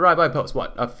it. It arrived by post,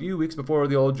 a few weeks before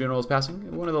the old general's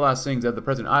passing? One of the last things that the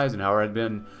President Eisenhower had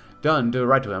been done to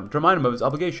write to him, to remind him of his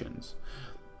obligations.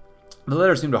 The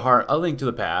letter seemed to Hart a link to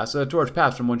the past, a torch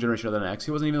passed from one generation to the next.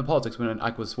 He wasn't even in politics when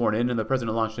Ike was sworn in, and the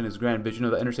president launched in his grand vision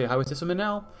of the interstate highway system, and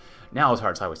now is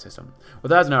Hart's highway system.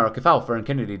 With Eisenhower, Kefauver, and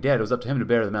Kennedy dead, it was up to him to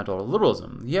bear the mantle of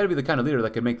liberalism. He had to be the kind of leader that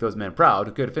could make those men proud,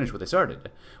 who could finish what they started.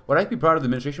 Would Ike be proud of the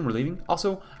administration we're leaving?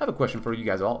 Also, I have a question for you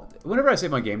guys all. Whenever I save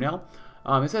my game now,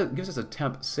 it gives us a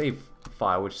temp save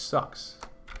file, which sucks.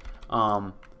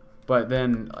 But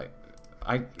then,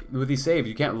 with these saves,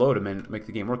 you can't load them and make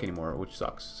the game work anymore, which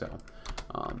sucks. So,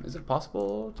 is it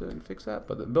possible to fix that?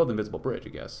 But build invisible bridge, I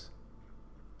guess.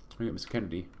 We get Mr.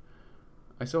 Kennedy.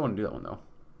 I still want to do that one though.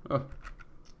 Oh.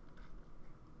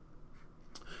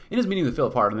 In his meeting with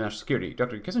Philip Hart on National Security,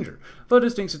 Dr. Kissinger felt a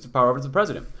distinct sense of power over the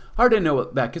president. Hart didn't know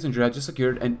that Kissinger had just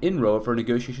secured an inroad for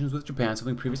negotiations with Japan,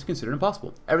 something previously considered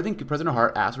impossible. Everything President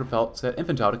Hart asked or felt said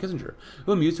infantile to Kissinger,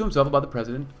 who amused to himself about the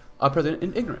president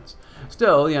in ignorance.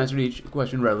 Still, he answered each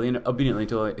question readily and obediently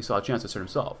until he saw a chance to assert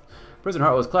himself. President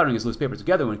Hart was clattering his loose papers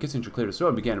together when Kissinger cleared his throat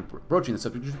and began broaching the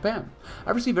subject of Japan.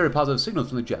 "I've received very positive signals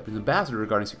from the Japanese ambassador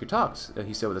regarding secret talks,"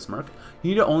 he said with a smirk.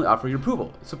 "You need to only offer your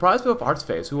approval." Surprised Philip Hart's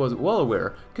face, who wasn't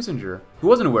aware,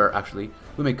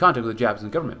 who made contact with the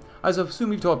Japanese government. "I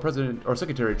assume you've told President or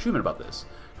Secretary Truman about this."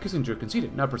 Kissinger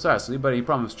conceded, not precisely, but he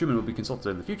promised Truman would be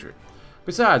consulted in the future.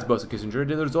 "Besides," boasted Kissinger,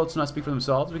 "did the results not speak for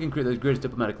themselves? We can create the greatest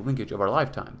diplomatic linkage of our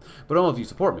lifetime. But only if you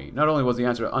support me." Not only was the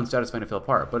answer unsatisfying to Philip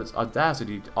Hart, but its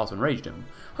audacity also enraged him.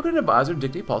 How could an advisor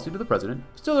dictate policy to the president?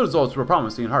 Still, the results were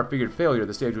promising, and Hart figured failure at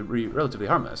the stage would be relatively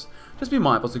harmless. "Just be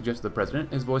mindful," suggested the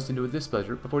president, his voice into a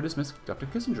displeasure before he dismissed Dr.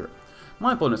 Kissinger.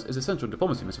 "Mindfulness is essential in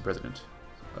diplomacy, Mr. President.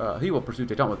 He will pursue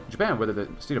détente with Japan, whether the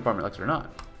State Department likes it or not."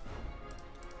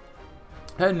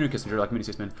 Henry Kissinger, like many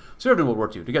statesmen, served in World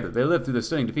War II. Together, they lived through the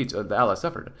stunning defeats the Allies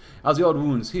suffered. As the old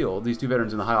wounds healed, these two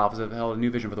veterans in the high office have held a new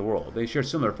vision for the world. They share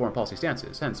similar foreign policy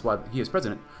stances, hence why he is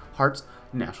President Hart's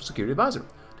national security advisor.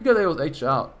 Together, they will sketch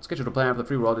out a plan for the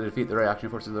free world to defeat the reaction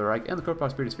forces of the Reich and the core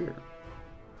prosperity sphere.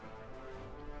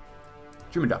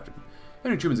 Truman Doctrine.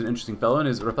 Henry Truman's an interesting fellow and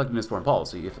is reflecting his foreign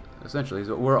policy. Essentially,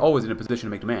 we're always in a position to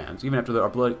make demands, even after our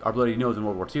bloody nose in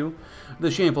World War II.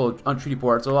 The shameful treaty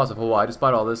ports, the loss of Hawaii.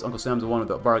 Despite all this, Uncle Sam's the one with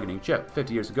the bargaining chip.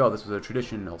 50 years ago, this was a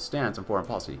traditional stance on foreign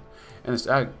policy. And this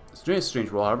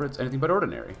strange role, however, it's anything but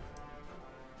ordinary.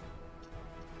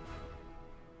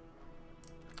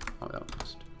 Oh, that was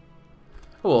just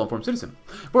a well-informed citizen.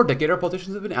 For a decade, our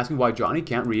politicians have been asking why Johnny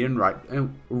can't read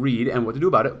and what to do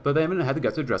about it, but they haven't had the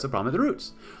guts to address the problem at the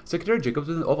roots. Secretary Jacobs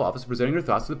was in the Oval Office presenting her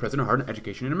thoughts to the President Hart on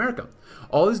education in America.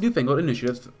 All these newfangled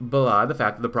initiatives belie the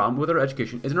fact that the problem with our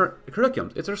education isn't our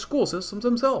curriculums, it's our school systems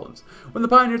themselves. When the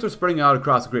pioneers were spreading out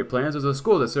across the Great Plains, there was a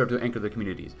school that served to anchor their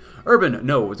communities. Urban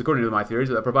nodes, according to my theories,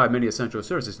 that provide many essential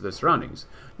services to their surroundings.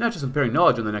 Not just imparting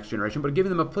knowledge on the next generation, but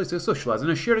giving them a place to socialize and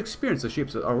a shared experience that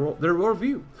shapes their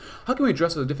worldview. How can we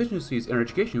address the deficiencies in our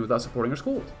education without supporting our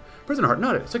schools? President Hart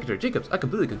nodded. Secretary Jacobs, I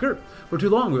completely concur. For too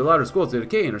long, we allowed our schools to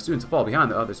decay and our students to fall behind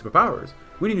the other superpowers.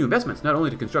 We need new investments, not only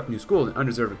to construct new schools in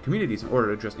undeserved communities in order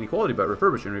to address inequality, but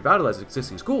refurbish and revitalize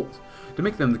existing schools, to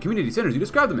make them the community centers you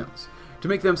described them as, to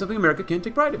make them something America can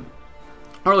take pride in.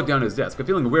 Hart looked down at his desk, a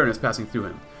feeling of weariness passing through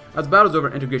him. As battles over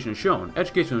integration has shown,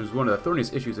 education was one of the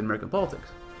thorniest issues in American politics.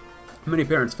 Many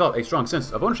parents felt a strong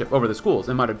sense of ownership over the schools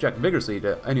and might object vigorously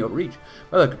to any overreach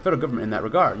by the federal government in that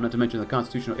regard, not to mention the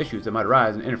constitutional issues that might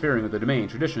arise in interfering with the domain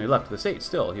traditionally left to the states.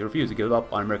 Still, he refused to give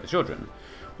up on America's children.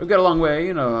 We've got a long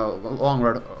way, a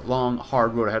long,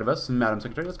 hard road ahead of us, and Madam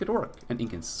Secretary, let's get to work. And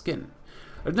ink and skin.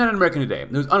 There's not an American today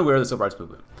who is unaware of the civil rights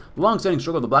movement. The long-standing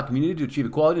struggle of the black community to achieve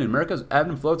equality in America has ebbed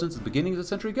and flowed since the beginning of a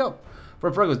century ago.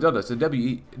 From Douglas Douglas to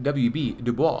W.B.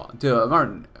 Du Bois to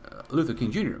Martin Luther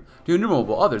King Jr. to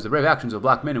innumerable others, the brave actions of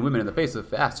black men and women in the face of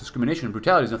vast discrimination and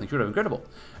brutality is nothing short of incredible.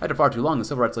 After far too long, the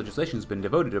civil rights legislation has been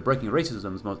devoted to breaking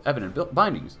racism's most evident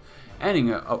bindings,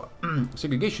 ending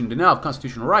segregation, denial of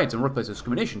constitutional rights, and workplace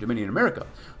discrimination to many in America.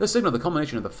 This signaled the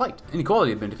culmination of the fight.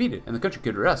 Inequality had been defeated, and the country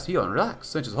could rest, heal, and relax,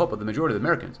 such is the hope of the majority of the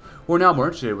Americans, who are now more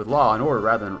interested with law and order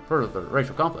rather than further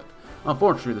racial conflict.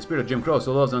 Unfortunately, the spirit of Jim Crow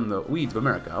still lives in the weeds of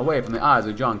America, away from the eyes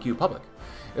of John Q. Public.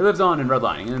 It lives on in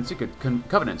redlining and in secret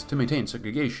covenants to maintain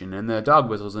segregation and the dog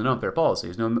whistles and unfair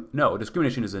policies. No,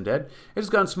 discrimination isn't dead. It has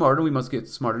gotten smarter, and we must get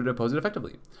smarter to oppose it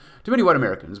effectively. To many white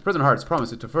Americans, President Hart's promise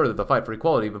to further the fight for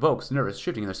equality evokes nervous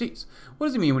shifting in their seats. What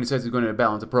does he mean when he says he's going to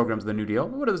balance the programs of the New Deal?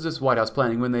 What is this White House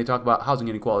planning when they talk about housing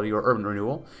inequality or urban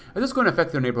renewal? Is this going to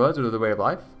affect their neighborhoods or their way of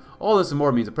life? All this and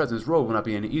more means the president's role will not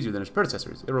be any easier than his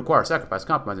predecessors. It will require sacrifice,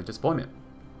 compromise, and disappointment.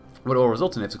 What will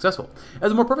result in if successful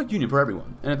as a more perfect union for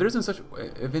everyone. And if there isn't such,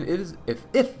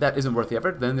 if that isn't worth the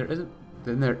effort, then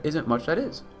there isn't much that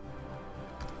is.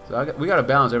 So we got to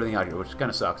balance everything out here, which kind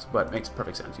of sucks, but makes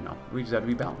perfect sense. You know, we just have to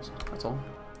be balanced. That's all.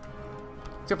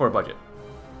 Except for our budget,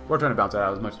 we're trying to balance that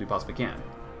out as much as we possibly can,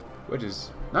 which is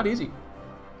not easy.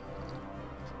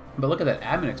 But look at that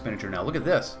admin expenditure now. Look at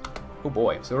this. Oh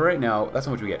boy. So right now, that's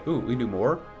how much we get. Ooh, we do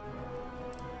more.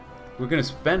 We're going to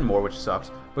spend more, which sucks.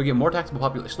 But we get more taxable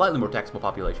population, slightly more taxable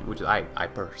population, which is I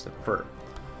personally prefer.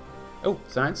 Oh,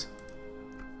 science.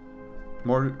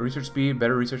 More research speed,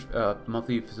 better research,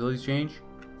 monthly facilities change.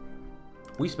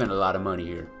 We spend a lot of money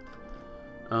here.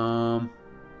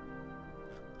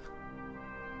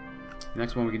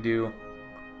 Next one we can do.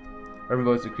 Urban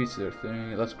votes decrease their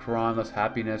thing. Less crime, less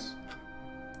happiness.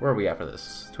 Where are we at for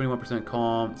this? 21%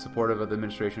 calm, supportive of the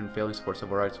administration, failing to support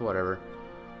civil rights, whatever.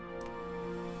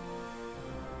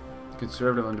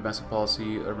 Conservative on domestic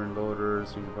policy, urban voters,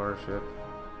 student partnership.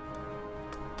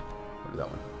 We'll do that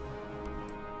one.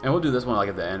 And we'll do this one like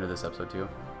at the end of this episode too.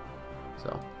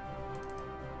 So.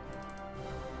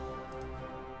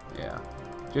 Yeah.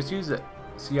 Just use the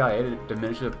CIA to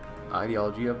diminish the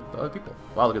ideology of other people.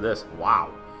 Wow, look at this.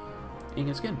 Wow. Ink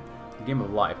and skin. The game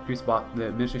of life. Increase the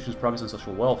administration's progress on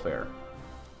social welfare.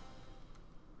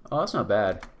 Oh, that's not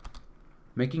bad.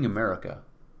 Making America.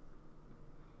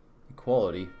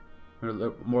 Equality.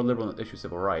 More liberal on the issue of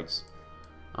civil rights.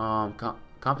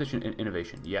 Competition and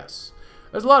innovation, yes.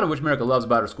 There's a lot of which America loves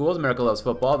about our schools. America loves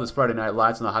football. There's Friday night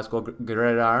lights on the high school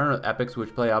gridiron, epics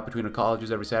which play out between the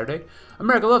colleges every Saturday.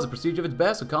 America loves the prestige of its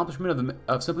best accomplishment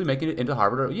of simply making it into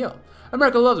Harvard or Yale.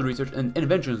 America loves the research and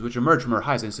inventions which emerge from our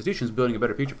highest institutions, building a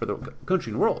better future for the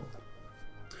country and world.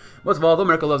 Most of all, though,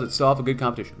 America loves itself a good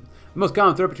competition. The most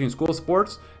common threat between school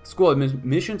sports, school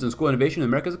admissions, and school innovation in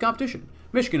America is a competition.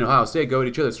 Michigan and Ohio State go at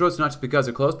each other's throats not just because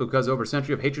they're close, but because over a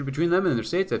century of hatred between them and their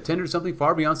states have tended something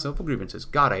far beyond simple grievances.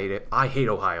 God, I hate it. I hate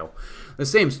Ohio. The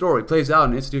same story plays out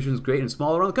in institutions great and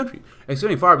small around the country,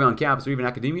 extending far beyond campus or even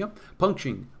academia,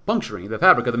 puncturing the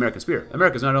fabric of the American spirit.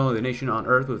 America is not only the nation on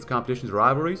earth with its competitions and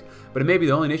rivalries, but it may be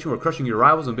the only nation where crushing your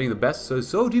rivals and being the best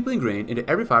so deeply ingrained into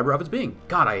every fiber of its being.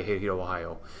 God, I hate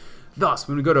Ohio. Thus,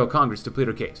 when we go to a Congress to plead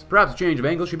our case, perhaps a change of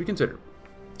angle should be considered.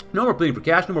 No more pleading for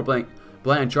cash, no more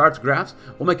bland charts, graphs.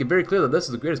 We'll make it very clear that this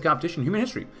is the greatest competition in human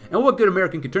history, and what good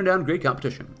American can turn down great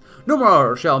competition. No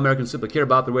more shall Americans simply care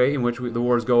about the way in which the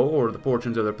wars go, or the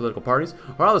fortunes of their political parties,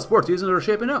 or how the sports seasons are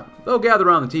shaping up. They'll gather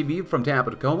around the TV from Tampa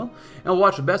to Tacoma, and we'll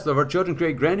watch the best of our children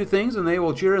create grand new things, and they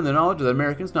will cheer in the knowledge that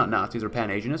Americans, not Nazis or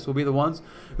Pan-Asianists, will be the ones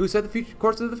who set the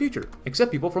course of the future,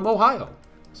 except people from Ohio.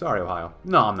 Sorry, Ohio.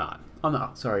 No, I'm not. I'm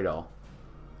not sorry at all.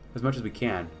 As much as we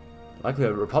can. Likely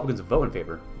the Republicans vote in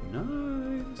favor.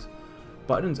 Nice.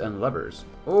 Buttons and levers.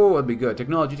 Oh, that'd be good.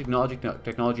 Technology. That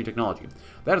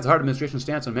is the Hart administration's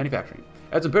stance on manufacturing.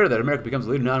 It's imperative that America becomes a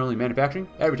leader not only in manufacturing,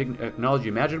 every technology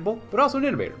imaginable, but also an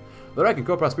innovator. The Reich and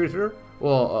co-prosperity theater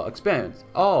will expand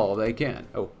all they can.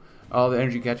 Oh, all the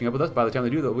energy catching up with us. By the time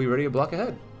they do, they'll be ready a block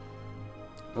ahead.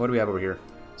 What do we have over here?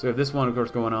 So we have this one, of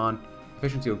course, going on.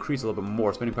 Efficiency will increase a little bit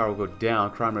more. Spending power will go down.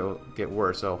 Crime rate will get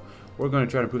worse. So we're going to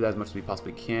try to improve that as much as we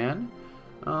possibly can.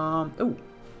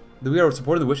 We are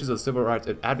supporting the wishes of the civil rights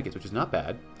advocates, which is not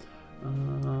bad.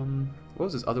 What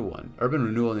was this other one? Urban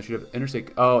Renewal Initiative.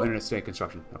 Interstate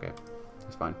construction. Okay,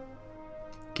 that's fine.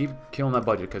 Keep killing that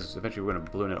budget because eventually we're going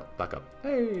to balloon it back up.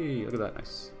 Hey, look at that.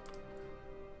 Nice.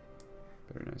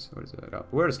 Very nice. What is that? Oh,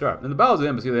 where to start? In the bowels of the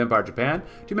embassy of the Empire of Japan,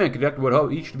 two men conducted what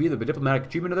hope each to be the diplomatic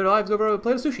achievement of their lives over a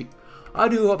plate of sushi. I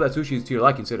do hope that sushi is to your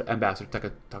liking, said Ambassador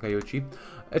Takayuchi.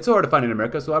 It's so hard to find in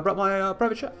America, so I brought my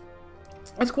private chef.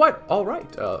 It's quite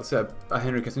alright, said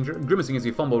Henry Kissinger, grimacing as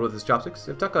he fumbled with his chopsticks.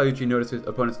 If Takayuchi noticed his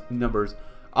opponent's numbers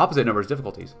opposite numbers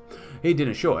difficulties. He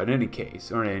didn't show it in any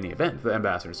case, or in any event, the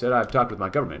ambassador said. I've talked with my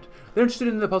government. They're interested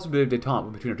in the possibility of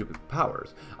detente between our two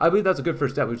powers. I believe that's a good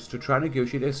first step, which is to try to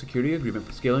negotiate a security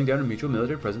agreement scaling down a mutual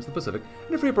military presence in the Pacific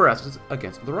and to free up our assets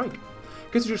against the Reich.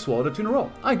 Kissinger swallowed a tuna roll.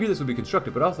 I agree this would be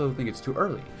constructive, but I also think it's too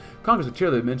early. Congress would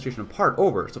tear the administration apart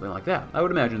over something like that. I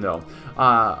would imagine, though,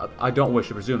 I don't wish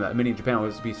to presume that many in Japan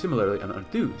would be similarly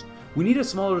enthused. We need a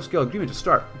smaller scale agreement to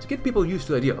start, to get people used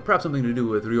to the idea, perhaps something to do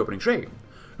with reopening trade.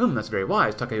 That's very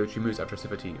wise, Takeuchi mused after a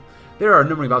sip of tea. There are a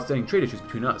number of outstanding trade issues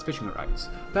between us, fishing rights.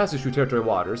 Passage through territorial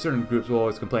waters, certain groups will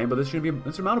always complain, but this shouldn't be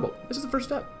insurmountable. This is the first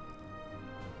step.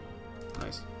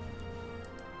 Nice.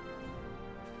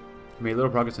 Made little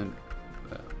progress in...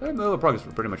 little progress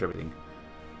for pretty much everything.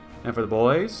 And for the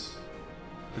boys,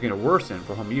 they're going to worsen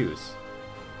for home use.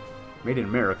 Made in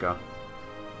America.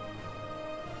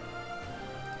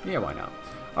 Yeah, why not?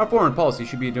 Our foreign policy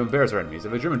should be to embarrass our enemies.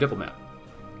 If a German diplomat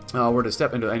were to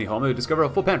step into any home, they would discover a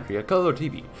full pantry, a color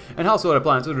TV, and household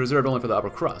appliances reserved only for the upper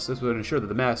crust. This would ensure that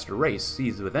the master race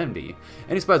sees with envy.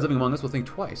 Any spies living among us will think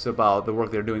twice about the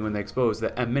work they're doing when they expose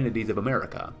the amenities of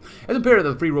America. It's imperative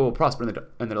that the free world will prosper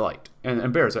in the light, and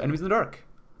embarrass our enemies in the dark.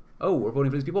 Oh, we're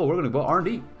voting for these people. We're going to vote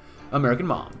R&D. American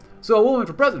mom. So a woman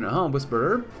for president, huh? Whispered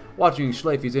her, watching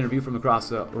Schleify's interview from across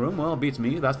the room. Well, beats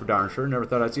me. That's for darn sure. Never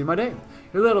thought I'd see my day.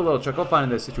 He let a little chuckle, finding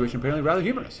this situation apparently rather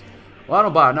humorous. Well, I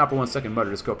don't buy it, not for 1 second,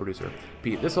 muttered his co-producer.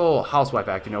 Pete, this whole housewife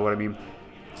act, you know what I mean?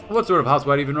 What sort of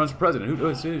housewife even runs for president?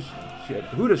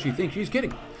 Who does she think she's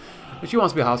kidding? If she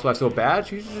wants to be a housewife so bad,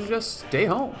 she should just stay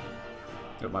home.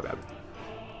 Oh, my bad.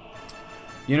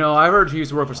 You know, I heard she used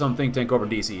to work for some think tank over in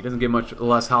D.C. Doesn't get much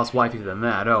less housewifey than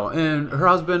that. Oh, and her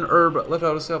husband, Herb, left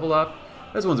out a lot.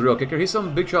 This one's a real kicker. He's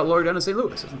some big shot lawyer down in St.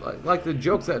 Louis. Like the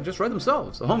jokes that just write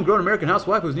themselves. A homegrown American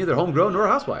housewife who's neither homegrown nor a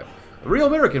housewife. A real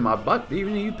American, my butt.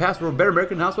 Even you pass for a better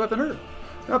American housewife than her.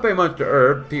 Not paying much to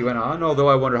Herb, Pete went on, although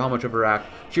I wonder how much of her act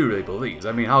she really believes.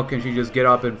 I mean, how can she just get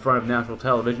up in front of national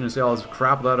television and say all this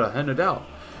crap without a hint of doubt?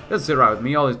 Doesn't sit right with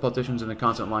me, all these politicians and the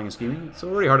constant lying and scheming. It's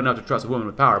already hard enough to trust a woman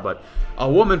with power, but a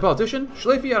woman politician?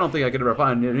 Schleify, I don't think I could ever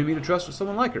find an enemy to trust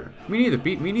someone like her. Me neither,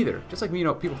 Pete, me neither. Just like me, you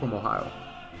know, people from Ohio.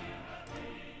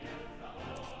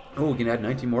 Oh, we can add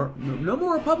 19 more. No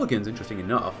more Republicans, interesting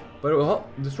enough. But it will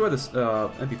help destroy this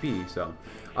MPP, so.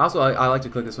 Also, I like to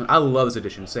click this one. I love this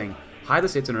edition, saying, hide the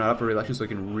states that are not up for re-election so we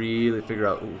can really figure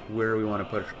out where we want to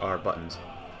push our buttons.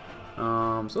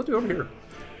 So let's do it over here.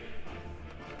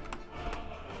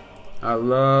 I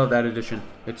love that edition.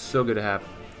 It's so good to have.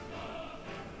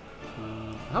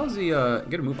 How's the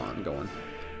get a move on going?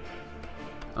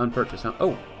 Unpurchased, huh?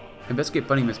 Oh, investigate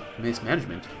funding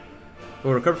mismanagement.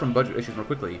 We'll recover from budget issues more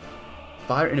quickly.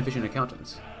 Fire inefficient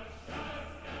accountants.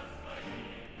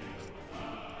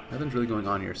 Nothing's really going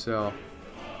on here, so.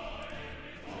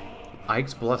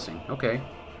 Ike's blessing. Okay.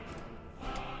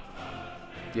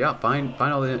 Yeah, find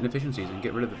all the inefficiencies and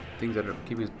get rid of the things that are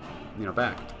keeping us, you know,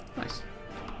 back. Nice.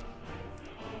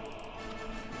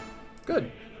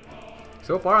 Good.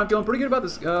 So far, I'm feeling pretty good about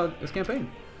this campaign.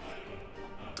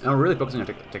 And we're really focusing on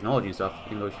technology and stuff,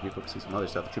 even though we should be focusing on some other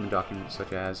stuff, treatment documents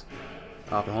such as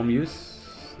for home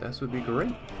use. This would be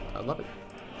great. I love it.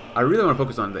 I really want to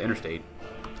focus on the interstate.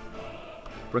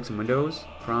 Bricks and windows,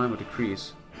 crime would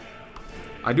decrease.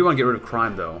 I do want to get rid of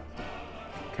crime though.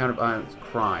 Counter violence,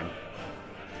 crime.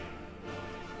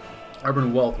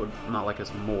 Urban wealth would not like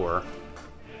us more.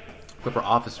 Equip our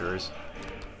officers.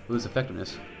 Lose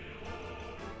effectiveness.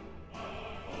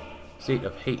 State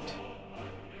of hate.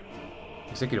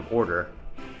 Executive order.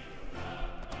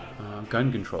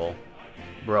 Gun control.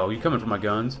 Bro, you coming for my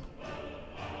guns?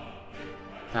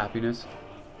 Happiness.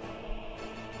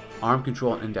 Arm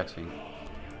control and indexing.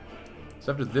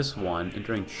 So after this one,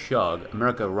 entering Chug,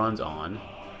 America runs on.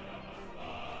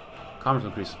 Commerce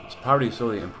increase. Poverty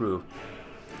slowly improve.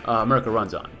 America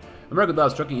runs on. America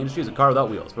without trucking industry is a car without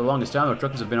wheels. For the longest time, our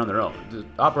truckers have been on their own,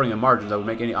 operating on margins that would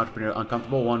make any entrepreneur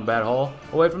uncomfortable, one bad haul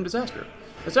away from disaster.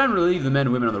 It's time to relieve the men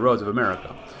and women on the roads of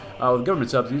America. With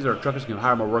government subsidies, our truckers can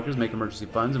hire more workers, make emergency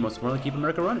funds, and most importantly, keep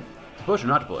America running. To push or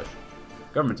not to push.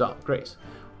 Government's off. Grace.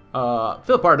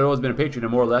 Philip Hart had always been a patriot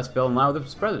and more or less fell in line with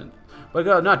his president.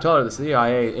 But not tolerate the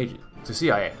CIA agent to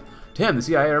CIA. To him, the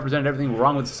CIA represented everything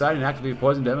wrong with society and actively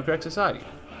poisoned democratic society.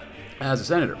 As a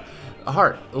senator,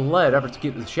 Hart led efforts to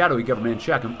keep the shadowy government in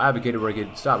check and advocated where he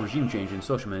could stop regime change and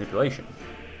social manipulation.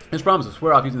 His promise to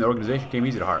swear off using the organization came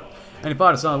easy to Hart, and he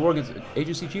fought a silent war against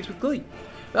agency chiefs with glee.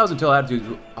 That was until attitudes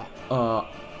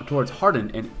towards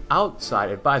hardened and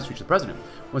outside advice reached the president.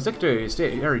 When Secretary of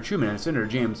State Harry Truman and Senator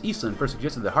James Eastland first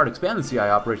suggested that Hart expand the CIA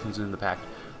operations in the pact,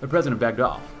 the president backed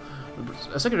off.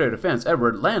 Secretary of Defense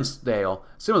Edward Lansdale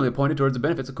similarly pointed towards the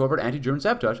benefits of covert anti-German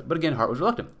sabotage, but again Hart was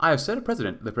reluctant. "I have set a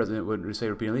precedent," the president would say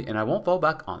repeatedly, "and I won't fall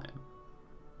back on it."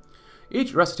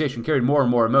 Each recitation carried more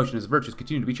and more emotion as virtues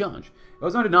continued to be challenged. It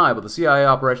was undeniable the CIA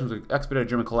operations would expedite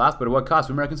German collapse, but at what cost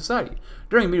to American society?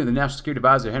 During a meeting with the National Security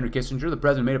Advisor Henry Kissinger, the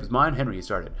president made up his mind. "Henry," he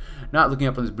started, not looking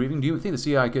up from his briefing, "do you think the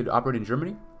CIA could operate in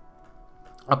Germany?"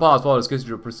 A pause followed as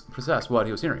Kissinger processed what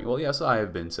he was hearing. "Well, yes, I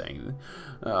have been saying."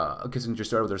 Kissinger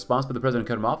started with a response, but the president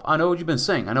cut him off. "I know what you've been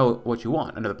saying. I know what you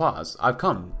want." Another pause. "I've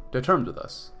come to terms with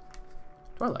us."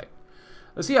 Twilight.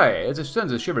 The CIA, it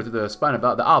sends a shiver through the spine of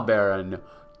the Albert and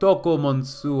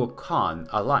Tokomonsuo Khan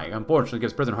alike, unfortunately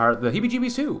gives President Hart the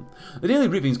heebie-jeebies too. The daily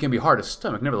briefings can be hard to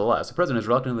stomach, nevertheless. The president has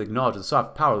reluctantly acknowledged the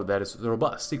soft power that his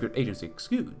robust secret agency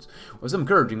exudes. With some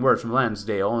encouraging words from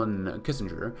Lansdale and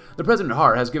Kissinger, the President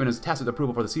Hart has given his tacit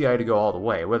approval for the CIA to go all the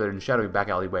way, whether in shadowy back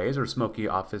alleyways or smoky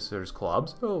officers'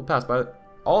 clubs. All pass by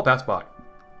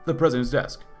the president's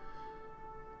desk.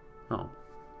 Oh.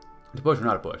 To push or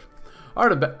not to push.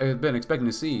 Hart had been expecting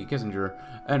to see Kissinger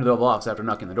enter the Oval Office after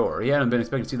knocking the door. He hadn't been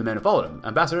expecting to see the man who followed him.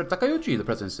 "Ambassador Takeuchi," the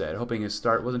president said, hoping his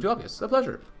start wasn't too obvious. "A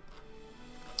pleasure."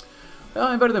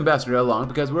 I invited the ambassador along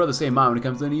because we're of the same mind when it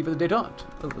comes to the need for the détente.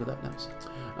 Oh, look at that, nice.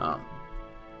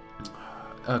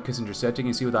 Kissinger said,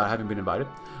 taking a seat without having been invited.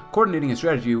 "Coordinating a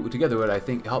strategy together would, I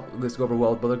think, help this go over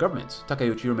well with other governments."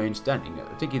 Takeuchi remained standing,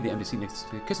 taking the empty seat next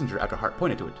to Kissinger after Hart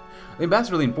pointed to it. The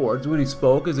ambassador leaned forward. When he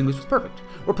spoke, his English was perfect.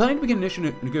 "We're planning to begin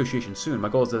initial negotiations soon. My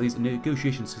goal is that these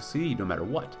negotiations succeed no matter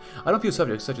what. I don't view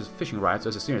subjects such as fishing rights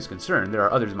as a serious concern. There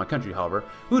are others in my country, however,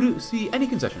 who do see any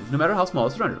concessions, no matter how small,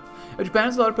 as surrender. If Japan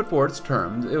is allowed to put forward its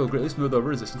terms, it will greatly smooth over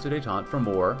resistance to détente from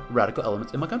more radical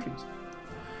elements in my countries."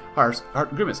 Hart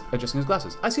grimaced, adjusting his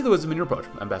glasses. "I see the wisdom in your approach,"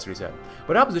 Ambassador said.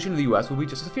 "But opposition in the U.S. will be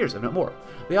just as fierce, if not more.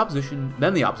 The opposition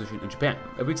in Japan.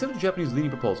 If we accept the Japanese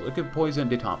leading proposal, it could poison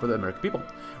détente for the American people.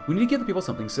 We need to give the people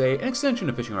something, say, an extension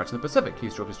of fishing rights in the Pacific." He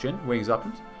stroked his chin, weighing his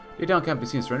options. "Détente can't be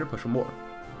seen as surrender, push for more.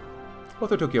 We'll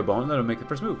throw Tokyo a bone, let him make the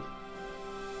first move."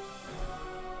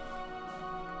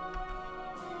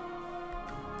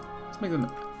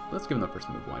 Let's give them the first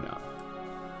move, why not?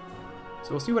 So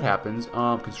we'll see what happens.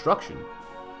 Construction.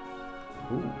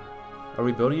 Ooh. Are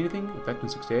we building anything? Effect in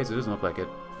 6 days? It doesn't look like it.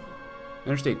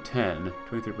 Interstate 10.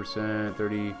 23%,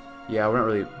 30. Yeah, we're not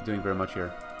really doing very much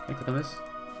here. Can I click on this?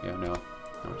 Yeah, no.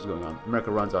 No, what's going on?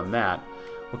 America runs on that.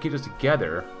 What keeps us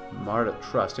together? Marta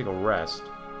Trust. Take a rest.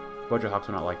 Budget Hawks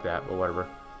are not like that, but whatever.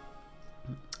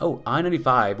 Oh,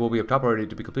 I-95 will be a top priority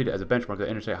to be completed as a benchmark of the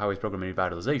Interstate Highways Program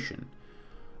revitalization.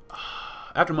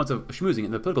 After months of schmoozing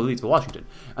in the political elites of Washington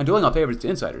and doling out favors to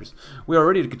insiders, we are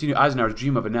ready to continue Eisenhower's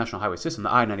dream of a national highway system.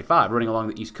 The I-95 running along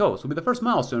the East Coast will be the first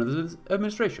milestone of this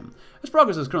administration. This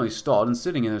progress is currently stalled and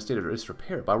sitting in a state of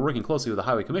disrepair. By working closely with the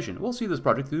Highway Commission, we'll see this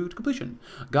project through to completion.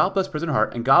 God bless President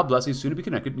Hart, and God bless his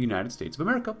soon-to-be-connected United States of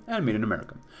America and Made in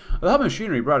America. The hub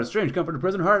machinery brought a strange comfort to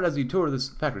President Hart as he toured this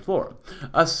factory floor.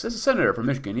 As a senator from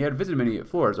Michigan, he had visited many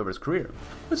floors over his career.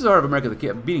 This is the heart of America that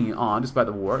kept beating on despite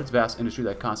the war, its vast industry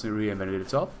that constantly reinvented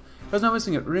itself. He was now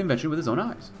witnessing a reinvention with his own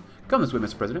eyes. Come this way,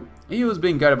 Mr. President. He was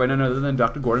being guided by none other than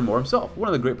Dr. Gordon Moore himself, one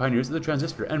of the great pioneers of the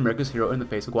transistor and America's hero in the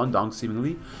face of Guangdong's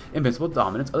seemingly invincible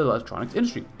dominance of the electronics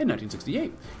industry. In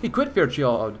 1968, he quit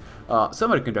Fairchild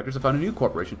Semiconductors to found a new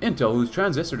corporation, Intel, whose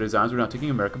transistor designs were now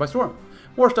taking America by storm.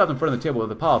 Moore stopped in front of the table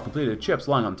with a pile of completed chips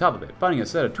lying on top of it. Finding a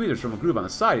set of tweezers from a groove on the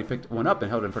side, he picked one up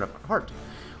and held it in front of Hart.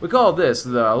 We call this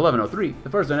the 1103, the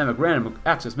first dynamic random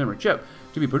access memory chip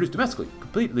to be produced domestically,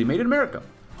 completely made in America.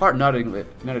 Hart nodded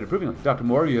approvingly. Dr.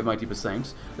 Moore, you have my deepest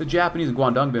thanks. The Japanese in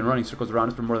Guangdong have been running circles around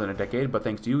us for more than a decade, but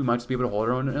thanks to you, we might just be able to hold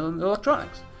our own in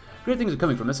electronics. Great things are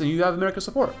coming from this, and you have America's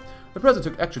support. The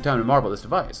president took extra time to marvel at this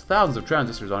device. Thousands of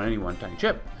transistors on any one tiny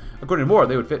chip. According to Moore,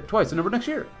 they would fit twice the number next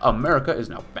year. America is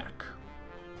now back.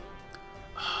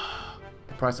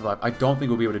 The price of life. I don't think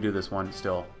we'll be able to do this one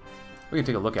still. We can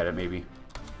take a look at it, maybe.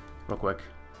 Real quick.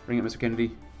 Bring it, Mr.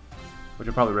 Kennedy. Which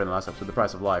I probably read in the last episode. The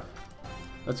price of life.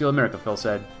 Let's heal America, Phil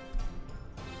said.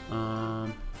 Yeah,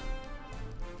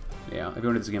 if you want to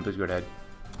do this again, please go ahead.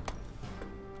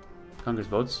 Congress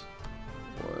votes.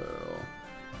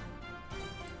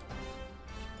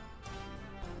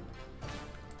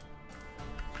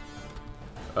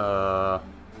 Well,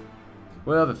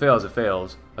 if it fails, it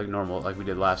fails. Like normal, like we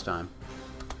did last time.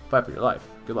 Fight for your life.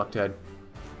 Good luck, Ted.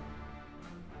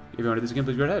 If you want to do this again,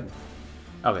 please go ahead.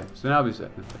 Okay, so now we set.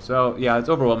 So, yeah, it's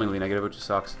overwhelmingly negative, which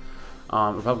sucks.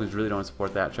 Republicans really don't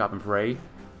support that. Chop and pray.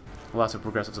 Lots of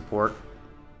progressive support.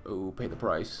 Ooh, pay the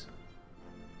price.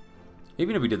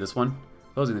 Even if we did this one,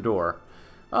 closing the door.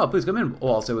 Oh, please come in,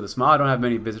 Wallace said with a smile. I don't have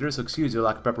many visitors, so excuse your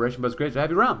lack of preparation, but it's great to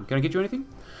have you around. Can I get you anything?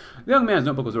 The young man's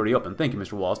notebook was already open. Thank you,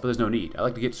 Mr. Wallace, but there's no need. I'd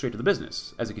like to get straight to the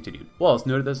business, as he continued. Wallace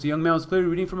noted that the young man was clearly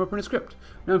reading from a printed script.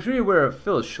 Now, I'm sure you're aware of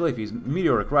Phyllis Schlafly's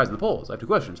meteoric rise in the polls. I have two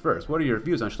questions. First, what are your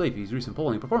views on Schlafly's recent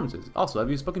polling performances? Also, have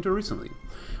you spoken to her recently?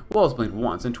 Wallace blinked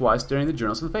once and twice, staring the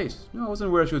journalist in the face. No, I wasn't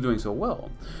aware she was doing so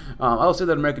well. I will say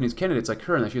that America needs candidates like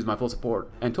her and that she has my full support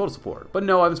and total support. But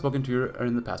no, I haven't spoken to her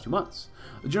in the past few months.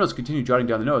 The journalist continued jotting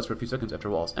down the notes for a few seconds after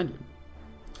Wallace ended.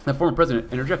 The former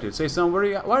president interjected. Say, son, why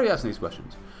are you asking these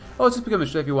questions? Oh, it's just because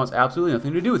Miss Schlafly wants absolutely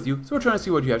nothing to do with you, so we're trying to see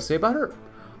what you have to say about her.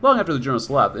 Long after the journalist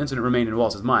left, the incident remained in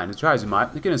Wallace's mind. As try as he might,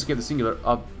 he couldn't escape the singular,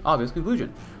 obvious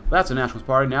conclusion. That's the Nationalist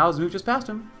Party now, as we've just passed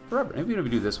him. Forever. Maybe we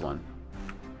do this one.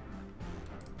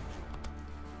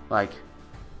 Like,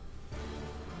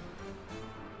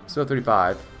 still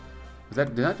 35.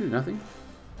 Did that do nothing?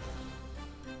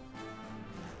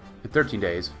 In 13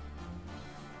 days.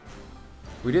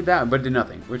 We did that, but it did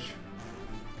nothing, which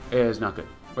is not good.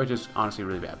 Which is honestly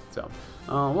really bad. So,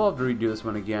 we'll have to redo this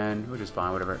one again, which is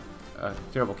fine, whatever.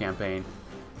 Terrible campaign.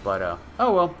 But,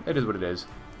 oh well, it is what it is.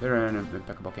 They're in an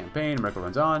impeccable campaign. America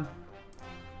runs on.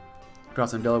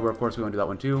 Crossing Delaware, of course, we want to do that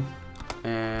one too.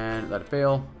 And let it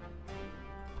fail.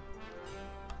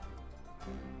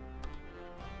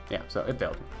 Yeah, so it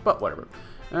failed. But whatever.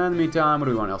 In the meantime, what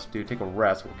do we want else to do? Take a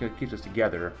rest. We'll keep this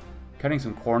together. Cutting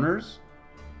some corners.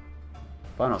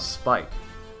 Final spike.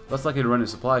 Less likely to run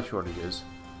into supply shortages.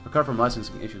 Recover from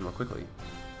licensing issues more quickly.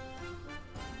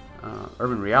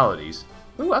 Urban realities.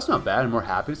 Ooh, that's not bad. And more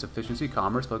happiness, efficiency,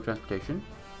 commerce, public transportation.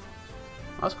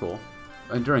 That's cool.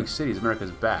 Enduring cities,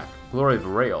 America's back. Glory of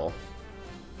rail.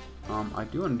 I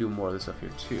do want to do more of this stuff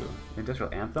here too.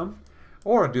 Industrial anthem.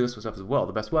 Or do this stuff as well.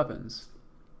 The best weapons.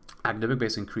 Academic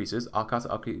base increases. All costs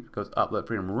of upkeep goes up. Let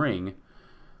freedom ring.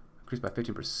 Increased by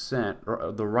 15%.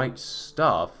 Or, the right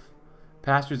stuff.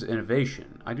 Pastures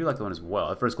innovation. I do like that one as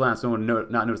well. At first glance, no one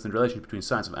would not notice the relationship between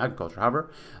science and agriculture.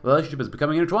 However, the relationship is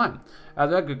becoming intertwined.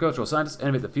 As agricultural scientists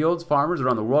innovate the fields, farmers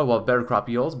around the world will have better crop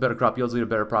yields. Better crop yields lead to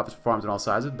better profits for farms in all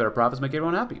sizes. Better profits make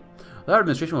everyone happy. The Hart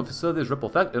administration will facilitate this ripple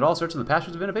effect. It all starts in the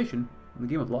pastures of innovation in the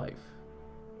game of life.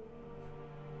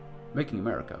 Making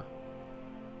America.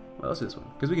 Well, let's do this one.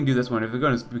 Because we can do this one. If we're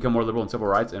going to become more liberal in civil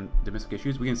rights and domestic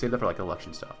issues, we can save that for like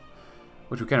election stuff.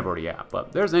 Which we kind of already have.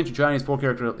 But there's an ancient Chinese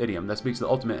 4-character idiom that speaks to the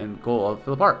ultimate end goal of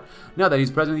Philip Hart, now that he's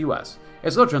president of the U.S.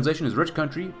 Its literal translation is rich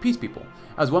country, peace people.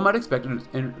 As one might expect,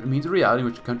 it means a reality in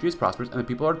which the country is prosperous and the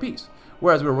people are at peace.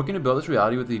 Whereas we're working to build this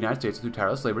reality with the United States through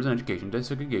tireless labors and education,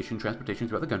 desegregation, transportation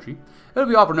throughout the country, it'll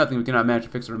be all for nothing we cannot manage to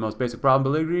fix the most basic problem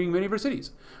beleaguering many of our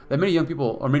cities. That many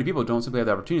people don't simply have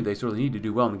the opportunity they sorely need to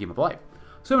do well in the game of life.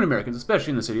 So many Americans, especially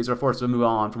in the cities, are forced to move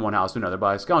on from one house to another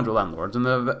by scoundrel landlords and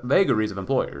the vagaries of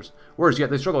employers. Worse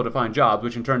yet, they struggle to find jobs,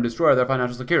 which in turn destroy their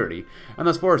financial security, and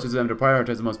thus forces them to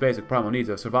prioritize the most basic primal needs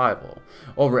of survival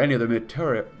over any other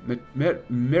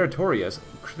meritorious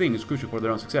things crucial for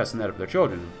their own success and that of their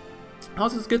children. How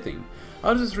is this a good thing?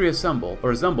 How does this resemble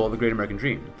the great American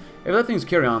dream? If let things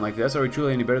carry on like this, are we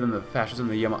truly any better than the fascists and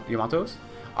the Yamatos?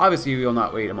 Obviously, we will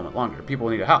not wait a moment longer. People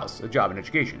need a house, a job, and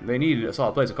education. They need a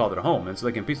solid place to call their home, and so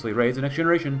they can peacefully raise the next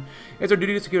generation. It's our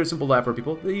duty to secure a simple life for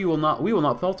people. We will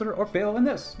not falter or fail in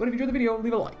this. But if you enjoyed the video,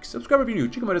 leave a like. Subscribe if you're new.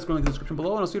 Check out my Discord link in the description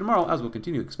below, and I'll see you tomorrow as we'll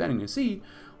continue expanding to see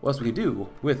what else we can do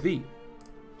with the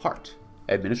Hart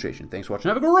administration. Thanks for watching.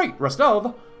 Have a great rest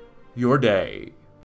of your day.